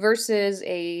versus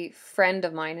a friend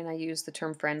of mine, and I use the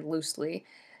term friend loosely.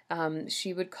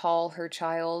 She would call her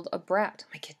child a brat.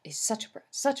 My kid is such a brat,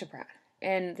 such a brat.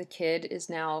 And the kid is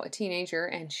now a teenager,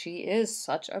 and she is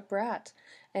such a brat.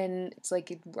 And it's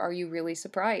like, are you really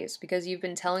surprised? Because you've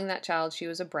been telling that child she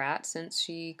was a brat since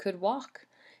she could walk.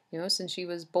 Since she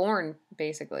was born,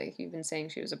 basically. You've been saying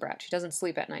she was a brat. She doesn't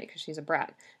sleep at night because she's a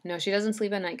brat. No, she doesn't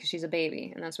sleep at night because she's a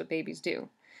baby, and that's what babies do.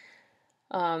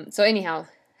 So anyhow,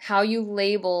 how you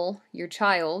label your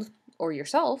child or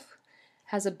yourself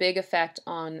has a big effect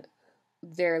on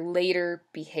their later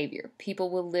behavior. People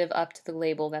will live up to the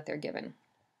label that they're given.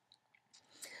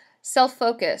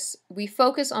 Self-focus. We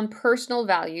focus on personal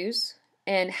values,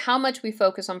 and how much we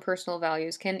focus on personal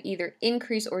values can either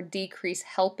increase or decrease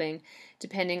helping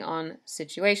depending on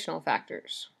situational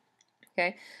factors.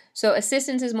 Okay? So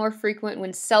assistance is more frequent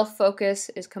when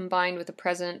self-focus is combined with the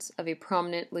presence of a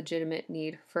prominent legitimate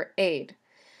need for aid.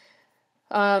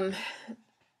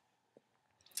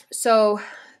 So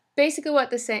basically what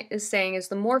this is saying is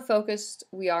the more focused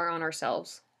we are on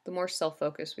ourselves, the more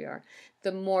self-focused we are,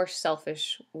 the more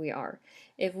selfish we are.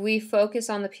 If we focus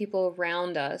on the people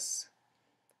around us,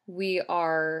 we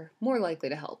are more likely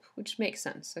to help, which makes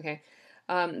sense, okay?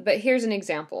 But here's an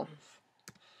example.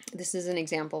 This is an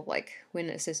example of when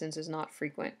assistance is not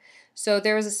frequent. So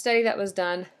there was a study that was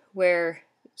done where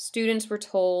students were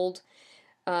told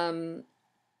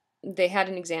they had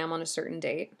an exam on a certain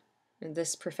date, and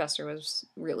this professor was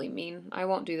really mean. I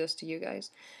won't do this to you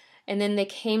guys. And then they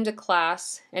came to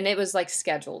class, and it was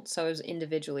scheduled, so it was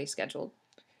individually scheduled.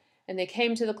 And they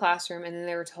came to the classroom, and then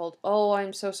they were told, oh,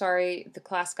 I'm so sorry, the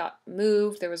class got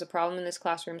moved. There was a problem in this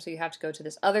classroom, so you have to go to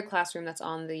this other classroom that's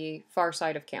on the far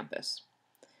side of campus.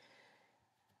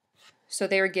 So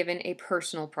they were given a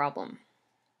personal problem.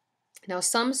 Now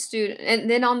some student, and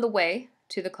then on the way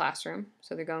to the classroom,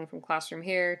 so they're going from classroom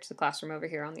here to the classroom over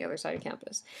here on the other side of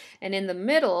campus. And in the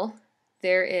middle,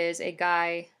 there is a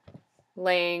guy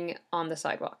laying on the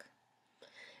sidewalk.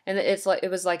 And it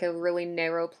was like a really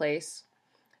narrow place.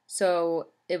 So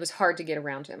it was hard to get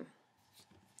around him.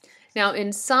 Now,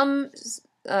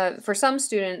 for some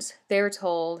students, they were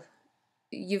told,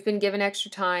 you've been given extra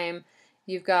time.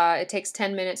 It takes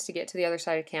 10 minutes to get to the other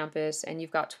side of campus, and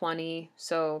you've got 20,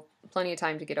 so plenty of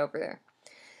time to get over there.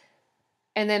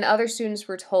 And then other students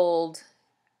were told,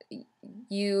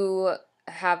 you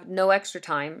have no extra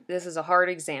time. This is a hard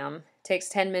exam. It takes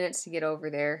 10 minutes to get over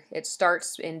there. It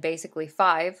starts in basically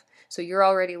 5, so you're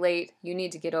already late. You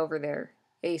need to get over there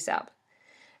ASAP.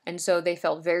 And so they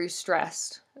felt very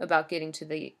stressed about getting to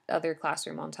the other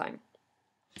classroom on time.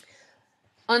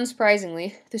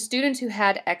 Unsurprisingly, the students who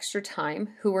had extra time,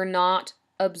 who were not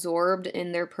absorbed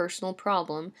in their personal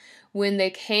problem, when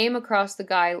they came across the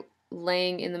guy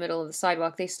laying in the middle of the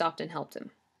sidewalk, they stopped and helped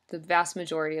him. The vast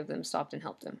majority of them stopped and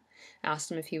helped him, asked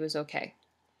him if he was okay,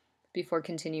 before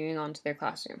continuing on to their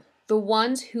classroom. The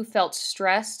ones who felt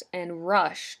stressed and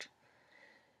rushed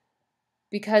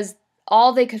because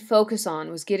all they could focus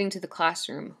on was getting to the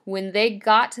classroom. When they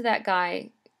got to that guy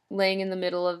laying in the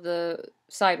middle of the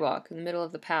sidewalk, in the middle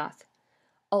of the path,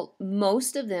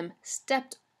 most of them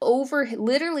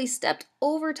literally stepped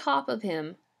over top of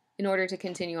him in order to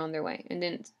continue on their way and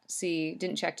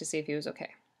didn't check to see if he was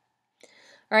okay.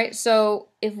 All right, so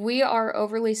if we are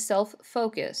overly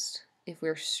self-focused, if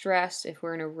we're stressed, if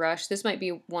we're in a rush, this might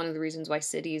be one of the reasons why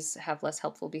cities have less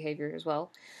helpful behavior as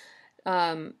well,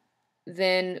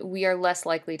 then we are less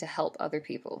likely to help other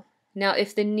people. Now,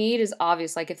 if the need is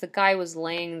obvious, like if the guy was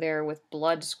laying there with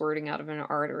blood squirting out of an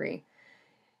artery,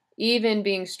 even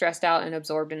being stressed out and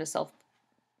absorbed in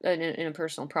a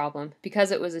personal problem,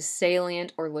 because it was a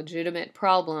salient or legitimate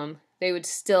problem, they would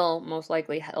still most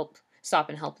likely stop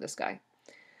and help this guy.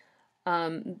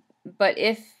 But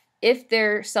if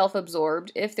they're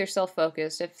self-absorbed, if they're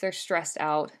self-focused, if they're stressed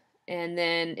out, and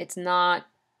then it's not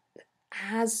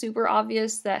as super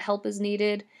obvious that help is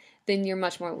needed, then you're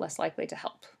much less likely to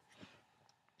help.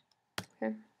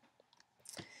 Okay.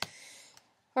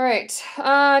 All right.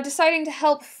 Deciding to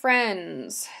help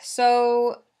friends.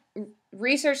 So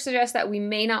research suggests that we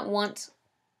may not want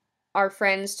our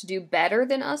friends to do better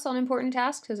than us on important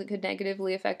tasks because it could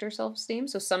negatively affect our self-esteem.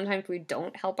 So sometimes we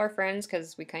don't help our friends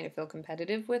because we kind of feel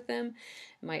competitive with them.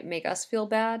 It might make us feel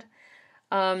bad.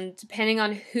 Depending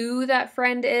on who that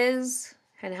friend is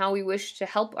and how we wish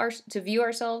to view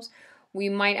ourselves, we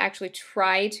might actually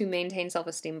try to maintain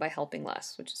self-esteem by helping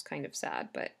less, which is kind of sad,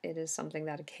 but it is something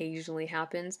that occasionally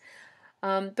happens.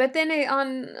 But then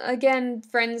again,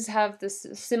 friends have this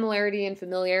similarity and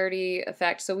familiarity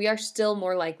effect, so we are still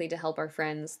more likely to help our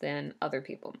friends than other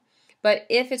people. But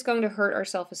if it's going to hurt our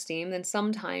self-esteem, then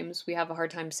sometimes we have a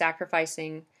hard time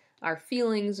sacrificing our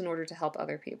feelings in order to help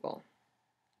other people.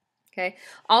 Okay.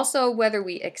 Also, whether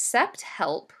we accept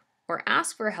help or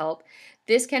ask for help,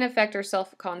 this can affect our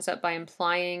self-concept by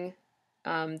implying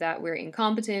that we're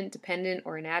incompetent, dependent,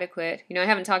 or inadequate. I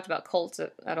haven't talked about cults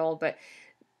at all, but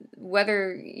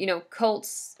whether,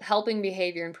 cults, helping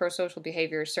behavior and prosocial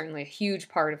behavior is certainly a huge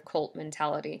part of cult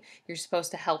mentality. You're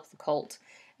supposed to help the cult.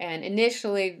 And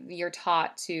initially, you're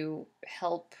taught to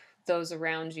help those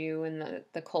around you, and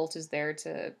the cult is there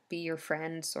to be your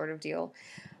friend sort of deal.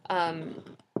 And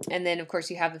then, of course,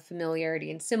 you have the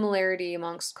familiarity and similarity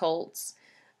amongst cults.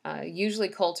 Usually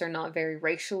cults are not very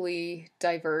racially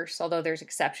diverse, although there's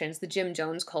exceptions. The Jim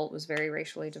Jones cult was very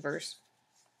racially diverse.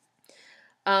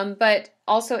 But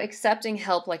also accepting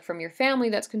help like from your family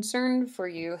that's concerned for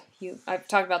you. I've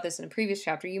talked about this in a previous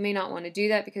chapter. You may not want to do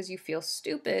that because you feel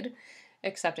stupid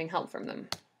accepting help from them.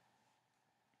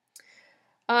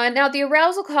 Now, the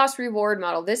arousal cost reward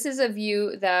model. This is a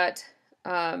view that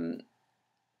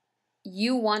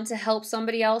you want to help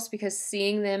somebody else because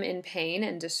seeing them in pain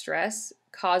and distress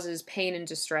causes pain and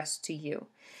distress to you.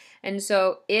 And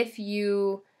so if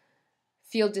you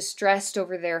feel distressed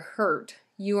over their hurt,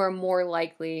 you are more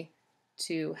likely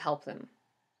to help them.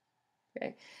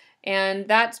 Okay? And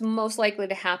that's most likely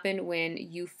to happen when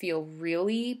you feel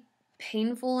really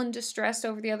painful and distressed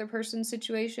over the other person's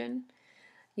situation.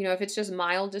 If it's just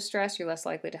mild distress, you're less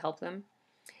likely to help them.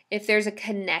 If there's a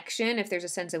connection, if there's a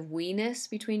sense of we-ness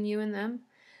between you and them.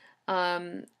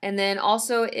 And then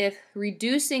also if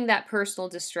reducing that personal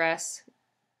distress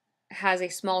has a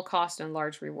small cost and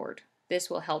large reward. This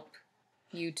will help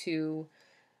you to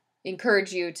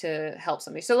encourage you to help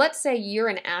somebody. So let's say you're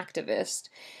an activist,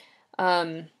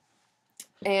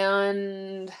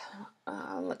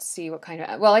 let's see what kind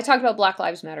of, I talked about Black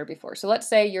Lives Matter before. So let's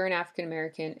say you're an African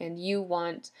American and you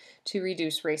want to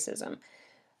reduce racism.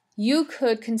 You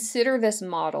could consider this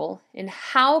model and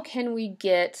how can we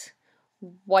get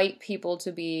white people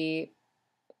to be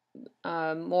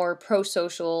more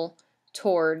pro-social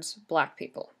towards black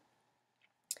people.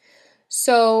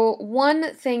 So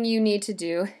one thing you need to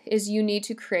do is you need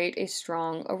to create a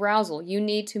strong arousal. You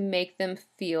need to make them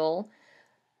feel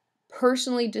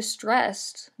personally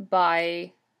distressed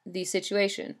by the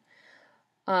situation.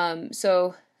 And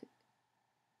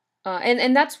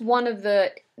that's one of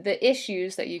the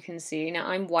issues that you can see. Now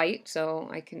I'm white,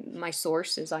 so my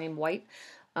source is I am white,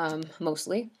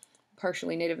 mostly,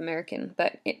 partially Native American,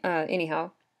 but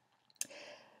anyhow.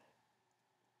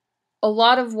 A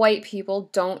lot of white people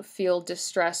don't feel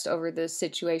distressed over this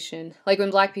situation. Like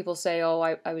when black people say, oh,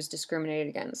 I was discriminated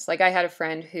against. Like I had a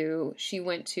friend who, she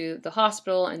went to the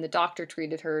hospital and the doctor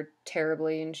treated her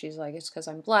terribly. And she's like, it's because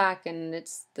I'm black and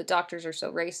the doctors are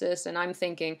so racist. And I'm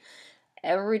thinking,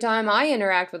 every time I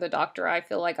interact with a doctor, I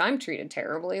feel like I'm treated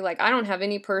terribly. Like I don't have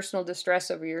any personal distress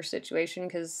over your situation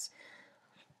because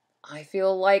I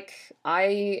feel like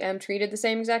I am treated the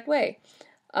same exact way.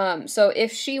 So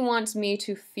if she wants me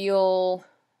to feel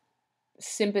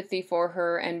sympathy for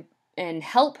her and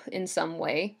help in some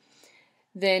way,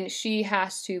 then she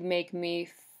has to make me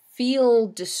feel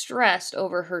distressed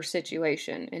over her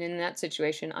situation. And in that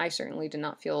situation, I certainly did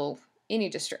not feel any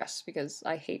distress because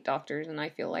I hate doctors and I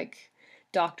feel like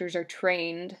doctors are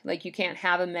trained. Like, you can't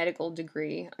have a medical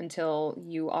degree until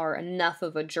you are enough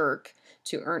of a jerk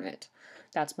to earn it.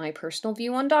 That's my personal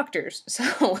view on doctors.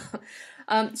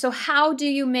 So how do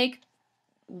you make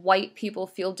white people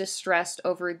feel distressed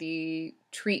over the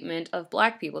treatment of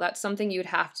black people? That's something you'd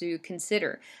have to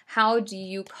consider. How do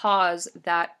you cause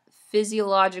that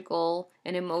physiological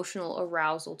and emotional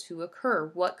arousal to occur?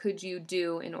 What could you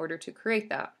do in order to create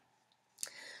that?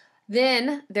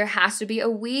 Then there has to be a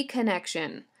we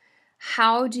connection.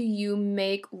 How do you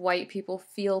make white people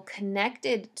feel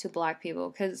connected to black people?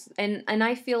 Because and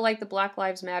I feel like the Black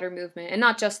Lives Matter movement, and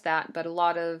not just that, but a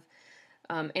lot of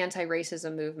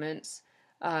anti-racism movements,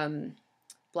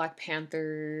 Black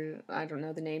Panther, I don't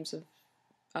know the names of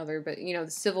other, but the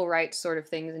civil rights sort of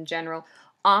things in general,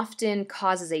 often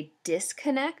causes a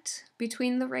disconnect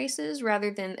between the races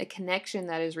rather than a connection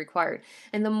that is required.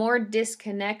 And the more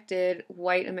disconnected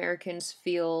white Americans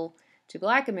feel to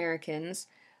black Americans,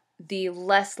 the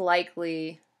less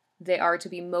likely they are to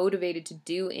be motivated to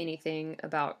do anything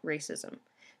about racism.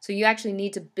 So you actually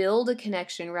need to build a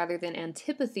connection rather than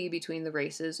antipathy between the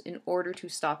races in order to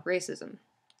stop racism.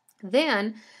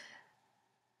 Then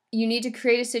you need to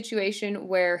create a situation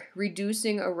where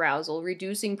reducing arousal,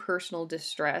 reducing personal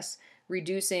distress,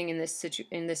 reducing in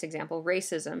this example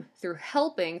racism through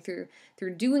helping through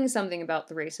doing something about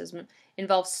the racism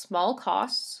involves small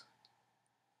costs.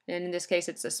 And in this case,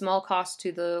 it's a small cost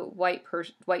to the white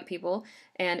people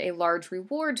and a large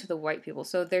reward to the white people.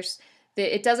 So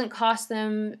it doesn't cost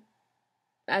them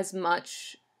as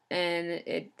much, and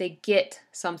they get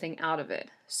something out of it.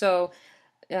 So,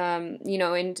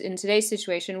 in today's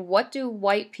situation, what do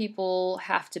white people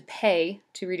have to pay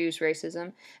to reduce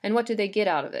racism, and what do they get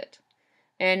out of it?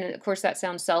 And of course, that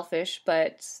sounds selfish,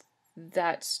 but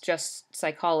that's just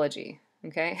psychology.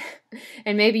 Okay.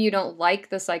 And maybe you don't like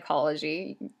the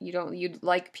psychology. You'd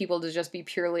like people to just be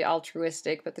purely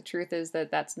altruistic, but the truth is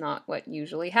that that's not what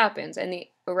usually happens. And the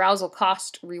arousal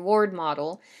cost reward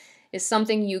model is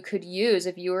something you could use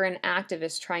if you were an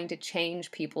activist trying to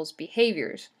change people's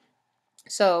behaviors.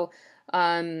 So,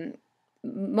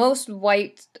 most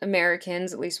white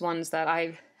Americans, at least ones that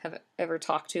I have ever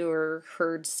talked to or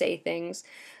heard say things,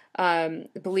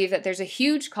 believe that there's a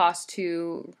huge cost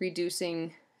to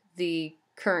reducing the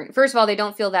current. First of all, they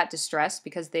don't feel that distressed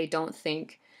because they don't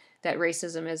think that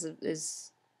racism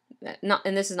is not,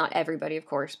 and this is not everybody, of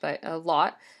course, but a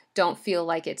lot don't feel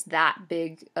like it's that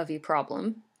big of a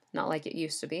problem, not like it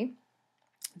used to be.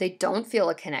 They don't feel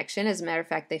a connection. As a matter of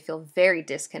fact, they feel very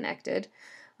disconnected.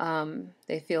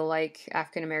 They feel like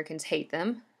African Americans hate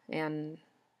them, and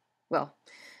well,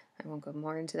 I won't go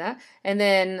more into that. And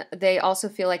then they also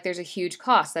feel like there's a huge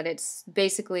cost, that it's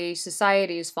basically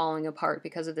society is falling apart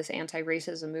because of this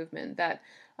anti-racism movement. That,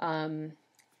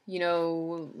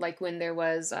 like when there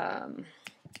was,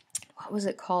 what was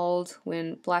it called?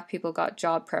 When black people got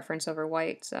job preference over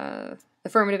whites,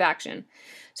 affirmative action.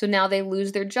 So now they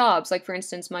lose their jobs. Like, for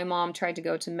instance, my mom tried to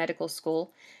go to medical school,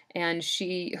 and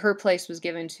her place was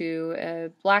given to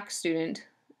a black student,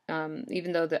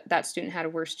 even though that student had a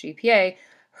worse GPA.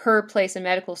 Her place in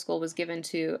medical school was given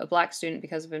to a black student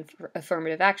because of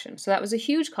affirmative action. So that was a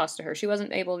huge cost to her. She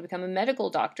wasn't able to become a medical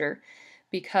doctor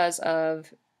because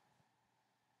of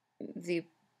the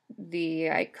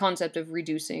concept of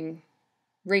reducing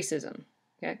racism.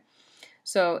 Okay,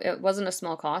 so it wasn't a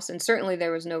small cost, and certainly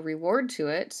there was no reward to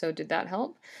it. So did that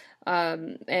help?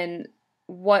 And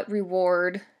what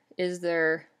reward is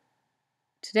there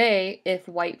today if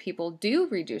white people do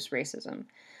reduce racism?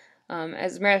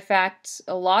 As a matter of fact,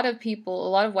 a lot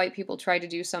of white people try to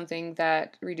do something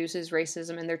that reduces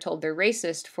racism, and they're told they're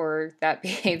racist for that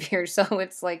behavior. So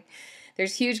it's like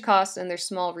there's huge costs and there's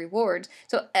small rewards.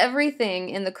 So everything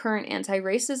in the current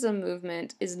anti-racism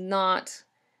movement is not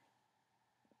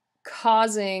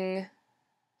causing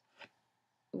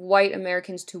white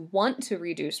Americans to want to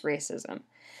reduce racism.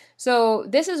 So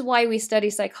this is why we study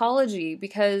psychology,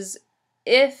 because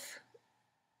if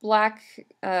black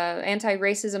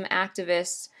anti-racism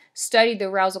activists studied the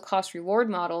arousal cost reward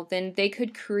model, then they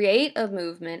could create a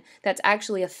movement that's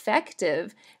actually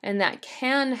effective and that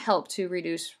can help to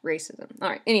reduce racism. All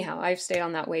right, anyhow, I've stayed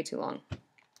on that way too long.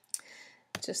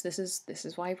 Just this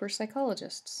is why we're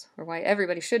psychologists, or why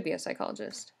everybody should be a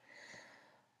psychologist.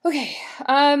 Okay,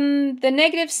 the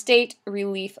negative state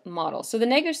relief model. So the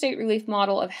negative state relief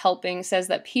model of helping says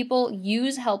that people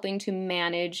use helping to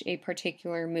manage a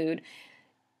particular mood.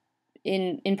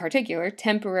 in particular,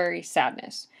 temporary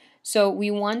sadness. So we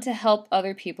want to help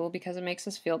other people because it makes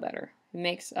us feel better.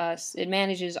 It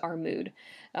manages our mood.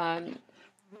 Um,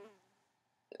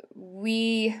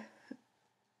 we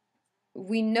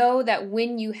we know that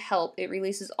when you help, it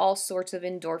releases all sorts of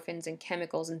endorphins and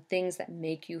chemicals and things that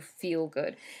make you feel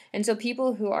good. And so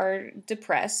people who are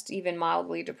depressed, even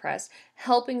mildly depressed,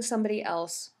 helping somebody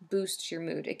else boosts your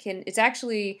mood. It's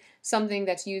actually something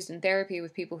that's used in therapy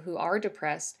with people who are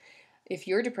depressed. If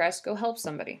you're depressed, go help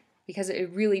somebody because it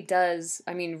really does.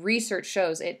 I mean, research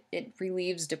shows it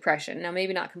relieves depression. Now,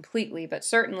 maybe not completely, but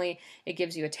certainly it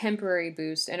gives you a temporary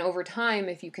boost. And over time,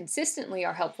 if you consistently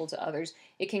are helpful to others,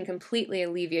 it can completely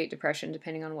alleviate depression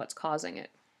depending on what's causing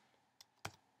it.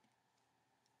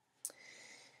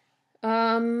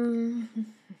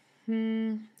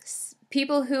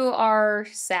 People who are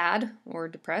sad or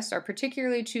depressed are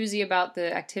particularly choosy about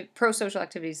the pro-social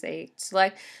activities they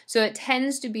select. So it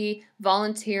tends to be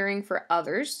volunteering for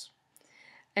others,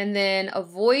 and then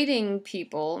avoiding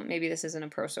people. Maybe this isn't a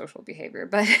pro-social behavior,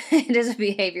 but it is a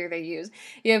behavior they use.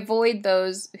 You avoid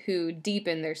those who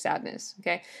deepen their sadness,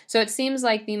 okay? So it seems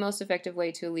like the most effective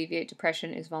way to alleviate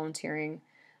depression is volunteering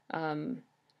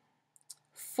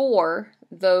for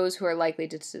those who are likely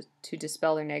to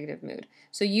dispel their negative mood.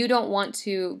 So you don't want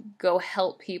to go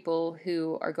help people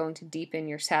who are going to deepen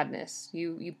your sadness.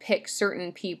 You pick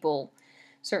certain people,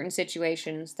 certain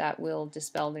situations that will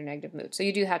dispel their negative mood. So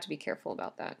you do have to be careful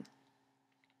about that.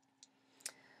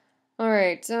 All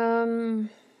right.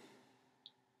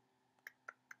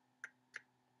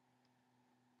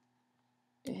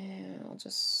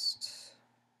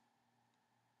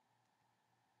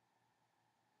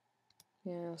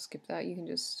 Yeah, I'll skip that. You can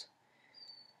just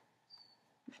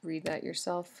read that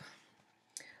yourself.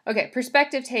 Okay,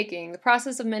 perspective taking, the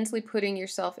process of mentally putting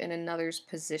yourself in another's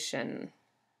position.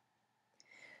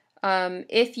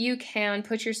 If you can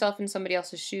put yourself in somebody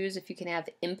else's shoes, if you can have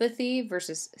empathy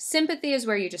versus sympathy is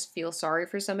where you just feel sorry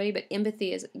for somebody, but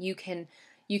empathy is you can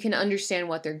understand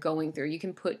what they're going through. You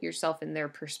can put yourself in their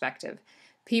perspective.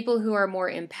 People who are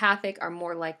more empathic are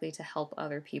more likely to help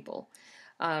other people.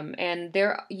 And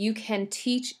you can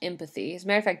teach empathy. As a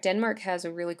matter of fact, Denmark has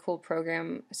a really cool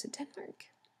program. Is it Denmark?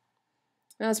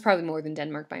 No, it's probably more than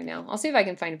Denmark by now. I'll see if I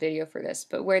can find a video for this,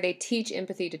 but where they teach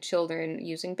empathy to children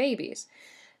using babies.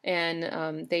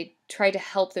 And they try to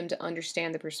help them to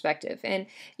understand the perspective. And,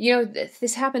 you know,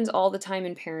 this happens all the time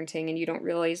in parenting, and you don't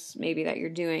realize maybe that you're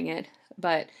doing it.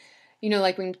 But, you know,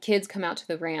 like when kids come out to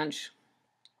the ranch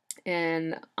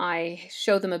and I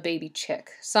show them a baby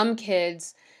chick. Some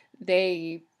kids,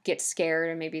 they get scared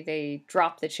and maybe they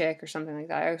drop the chick or something like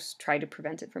that. I always try to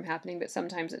prevent it from happening, but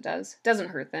sometimes it does. It doesn't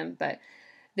hurt them, but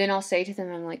then I'll say to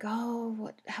them, I'm like,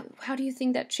 oh, how do you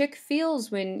think that chick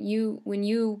feels when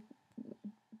you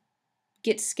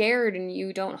get scared and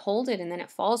you don't hold it and then it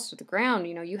falls to the ground?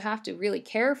 You know, you have to really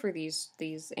care for these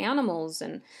animals,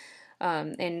 and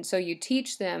so you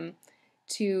teach them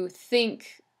to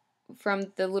think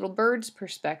from the little bird's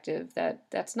perspective that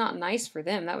that's not nice for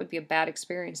them. That would be a bad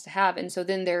experience to have. And so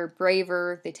then they're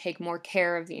braver, they take more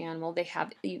care of the animal.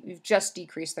 You've just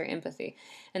decreased their empathy.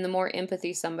 And the more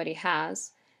empathy somebody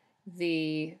has,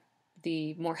 the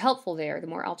more helpful they are, the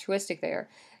more altruistic they are.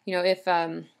 You know, if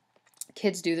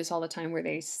kids do this all the time where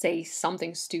they say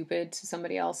something stupid to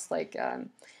somebody else, like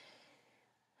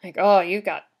oh, you've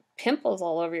got pimples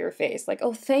all over your face. Like,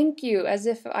 oh, thank you, as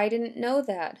if I didn't know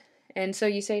that. And so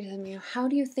you say to them, you know, how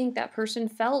do you think that person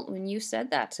felt when you said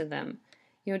that to them?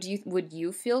 You know, would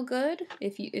you feel good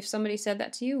if somebody said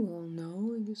that to you? Well,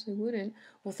 no, I guess I wouldn't.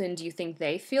 Well, then do you think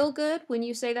they feel good when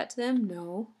you say that to them?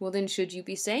 No. Well, then should you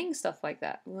be saying stuff like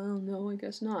that? Well, no, I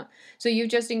guess not. So you've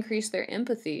just increased their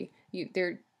empathy.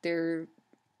 Their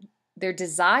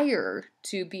desire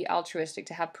to be altruistic,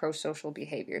 to have pro-social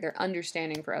behavior, their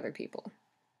understanding for other people.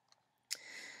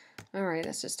 All right,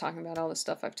 that's just talking about all the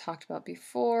stuff I've talked about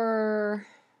before.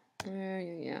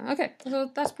 Yeah. Okay, so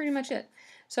that's pretty much it.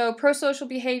 So pro-social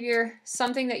behavior,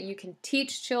 something that you can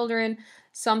teach children,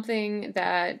 something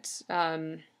that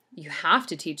you have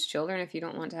to teach children if you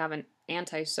don't want to have an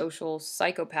antisocial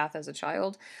psychopath as a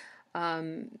child.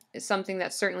 It's something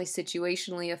that's certainly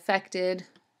situationally affected,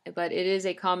 but it is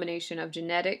a combination of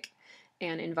genetic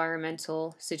and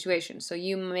environmental situations. So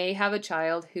you may have a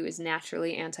child who is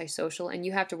naturally antisocial and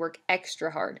you have to work extra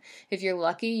hard. If you're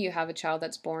lucky, you have a child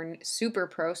that's born super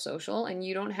pro-social and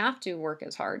you don't have to work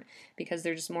as hard because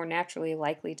they're just more naturally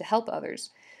likely to help others.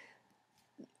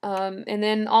 And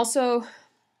then also,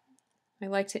 I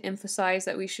like to emphasize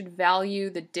that we should value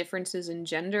the differences in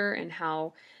gender and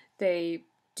how they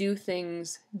do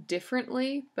things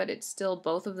differently, but it's still,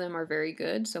 both of them are very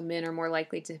good. So men are more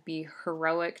likely to be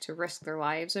heroic, to risk their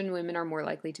lives, and women are more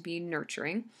likely to be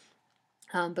nurturing.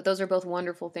 But those are both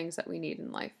wonderful things that we need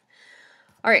in life.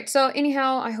 All right, so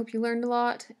anyhow, I hope you learned a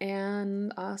lot,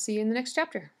 and I'll see you in the next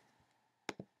chapter.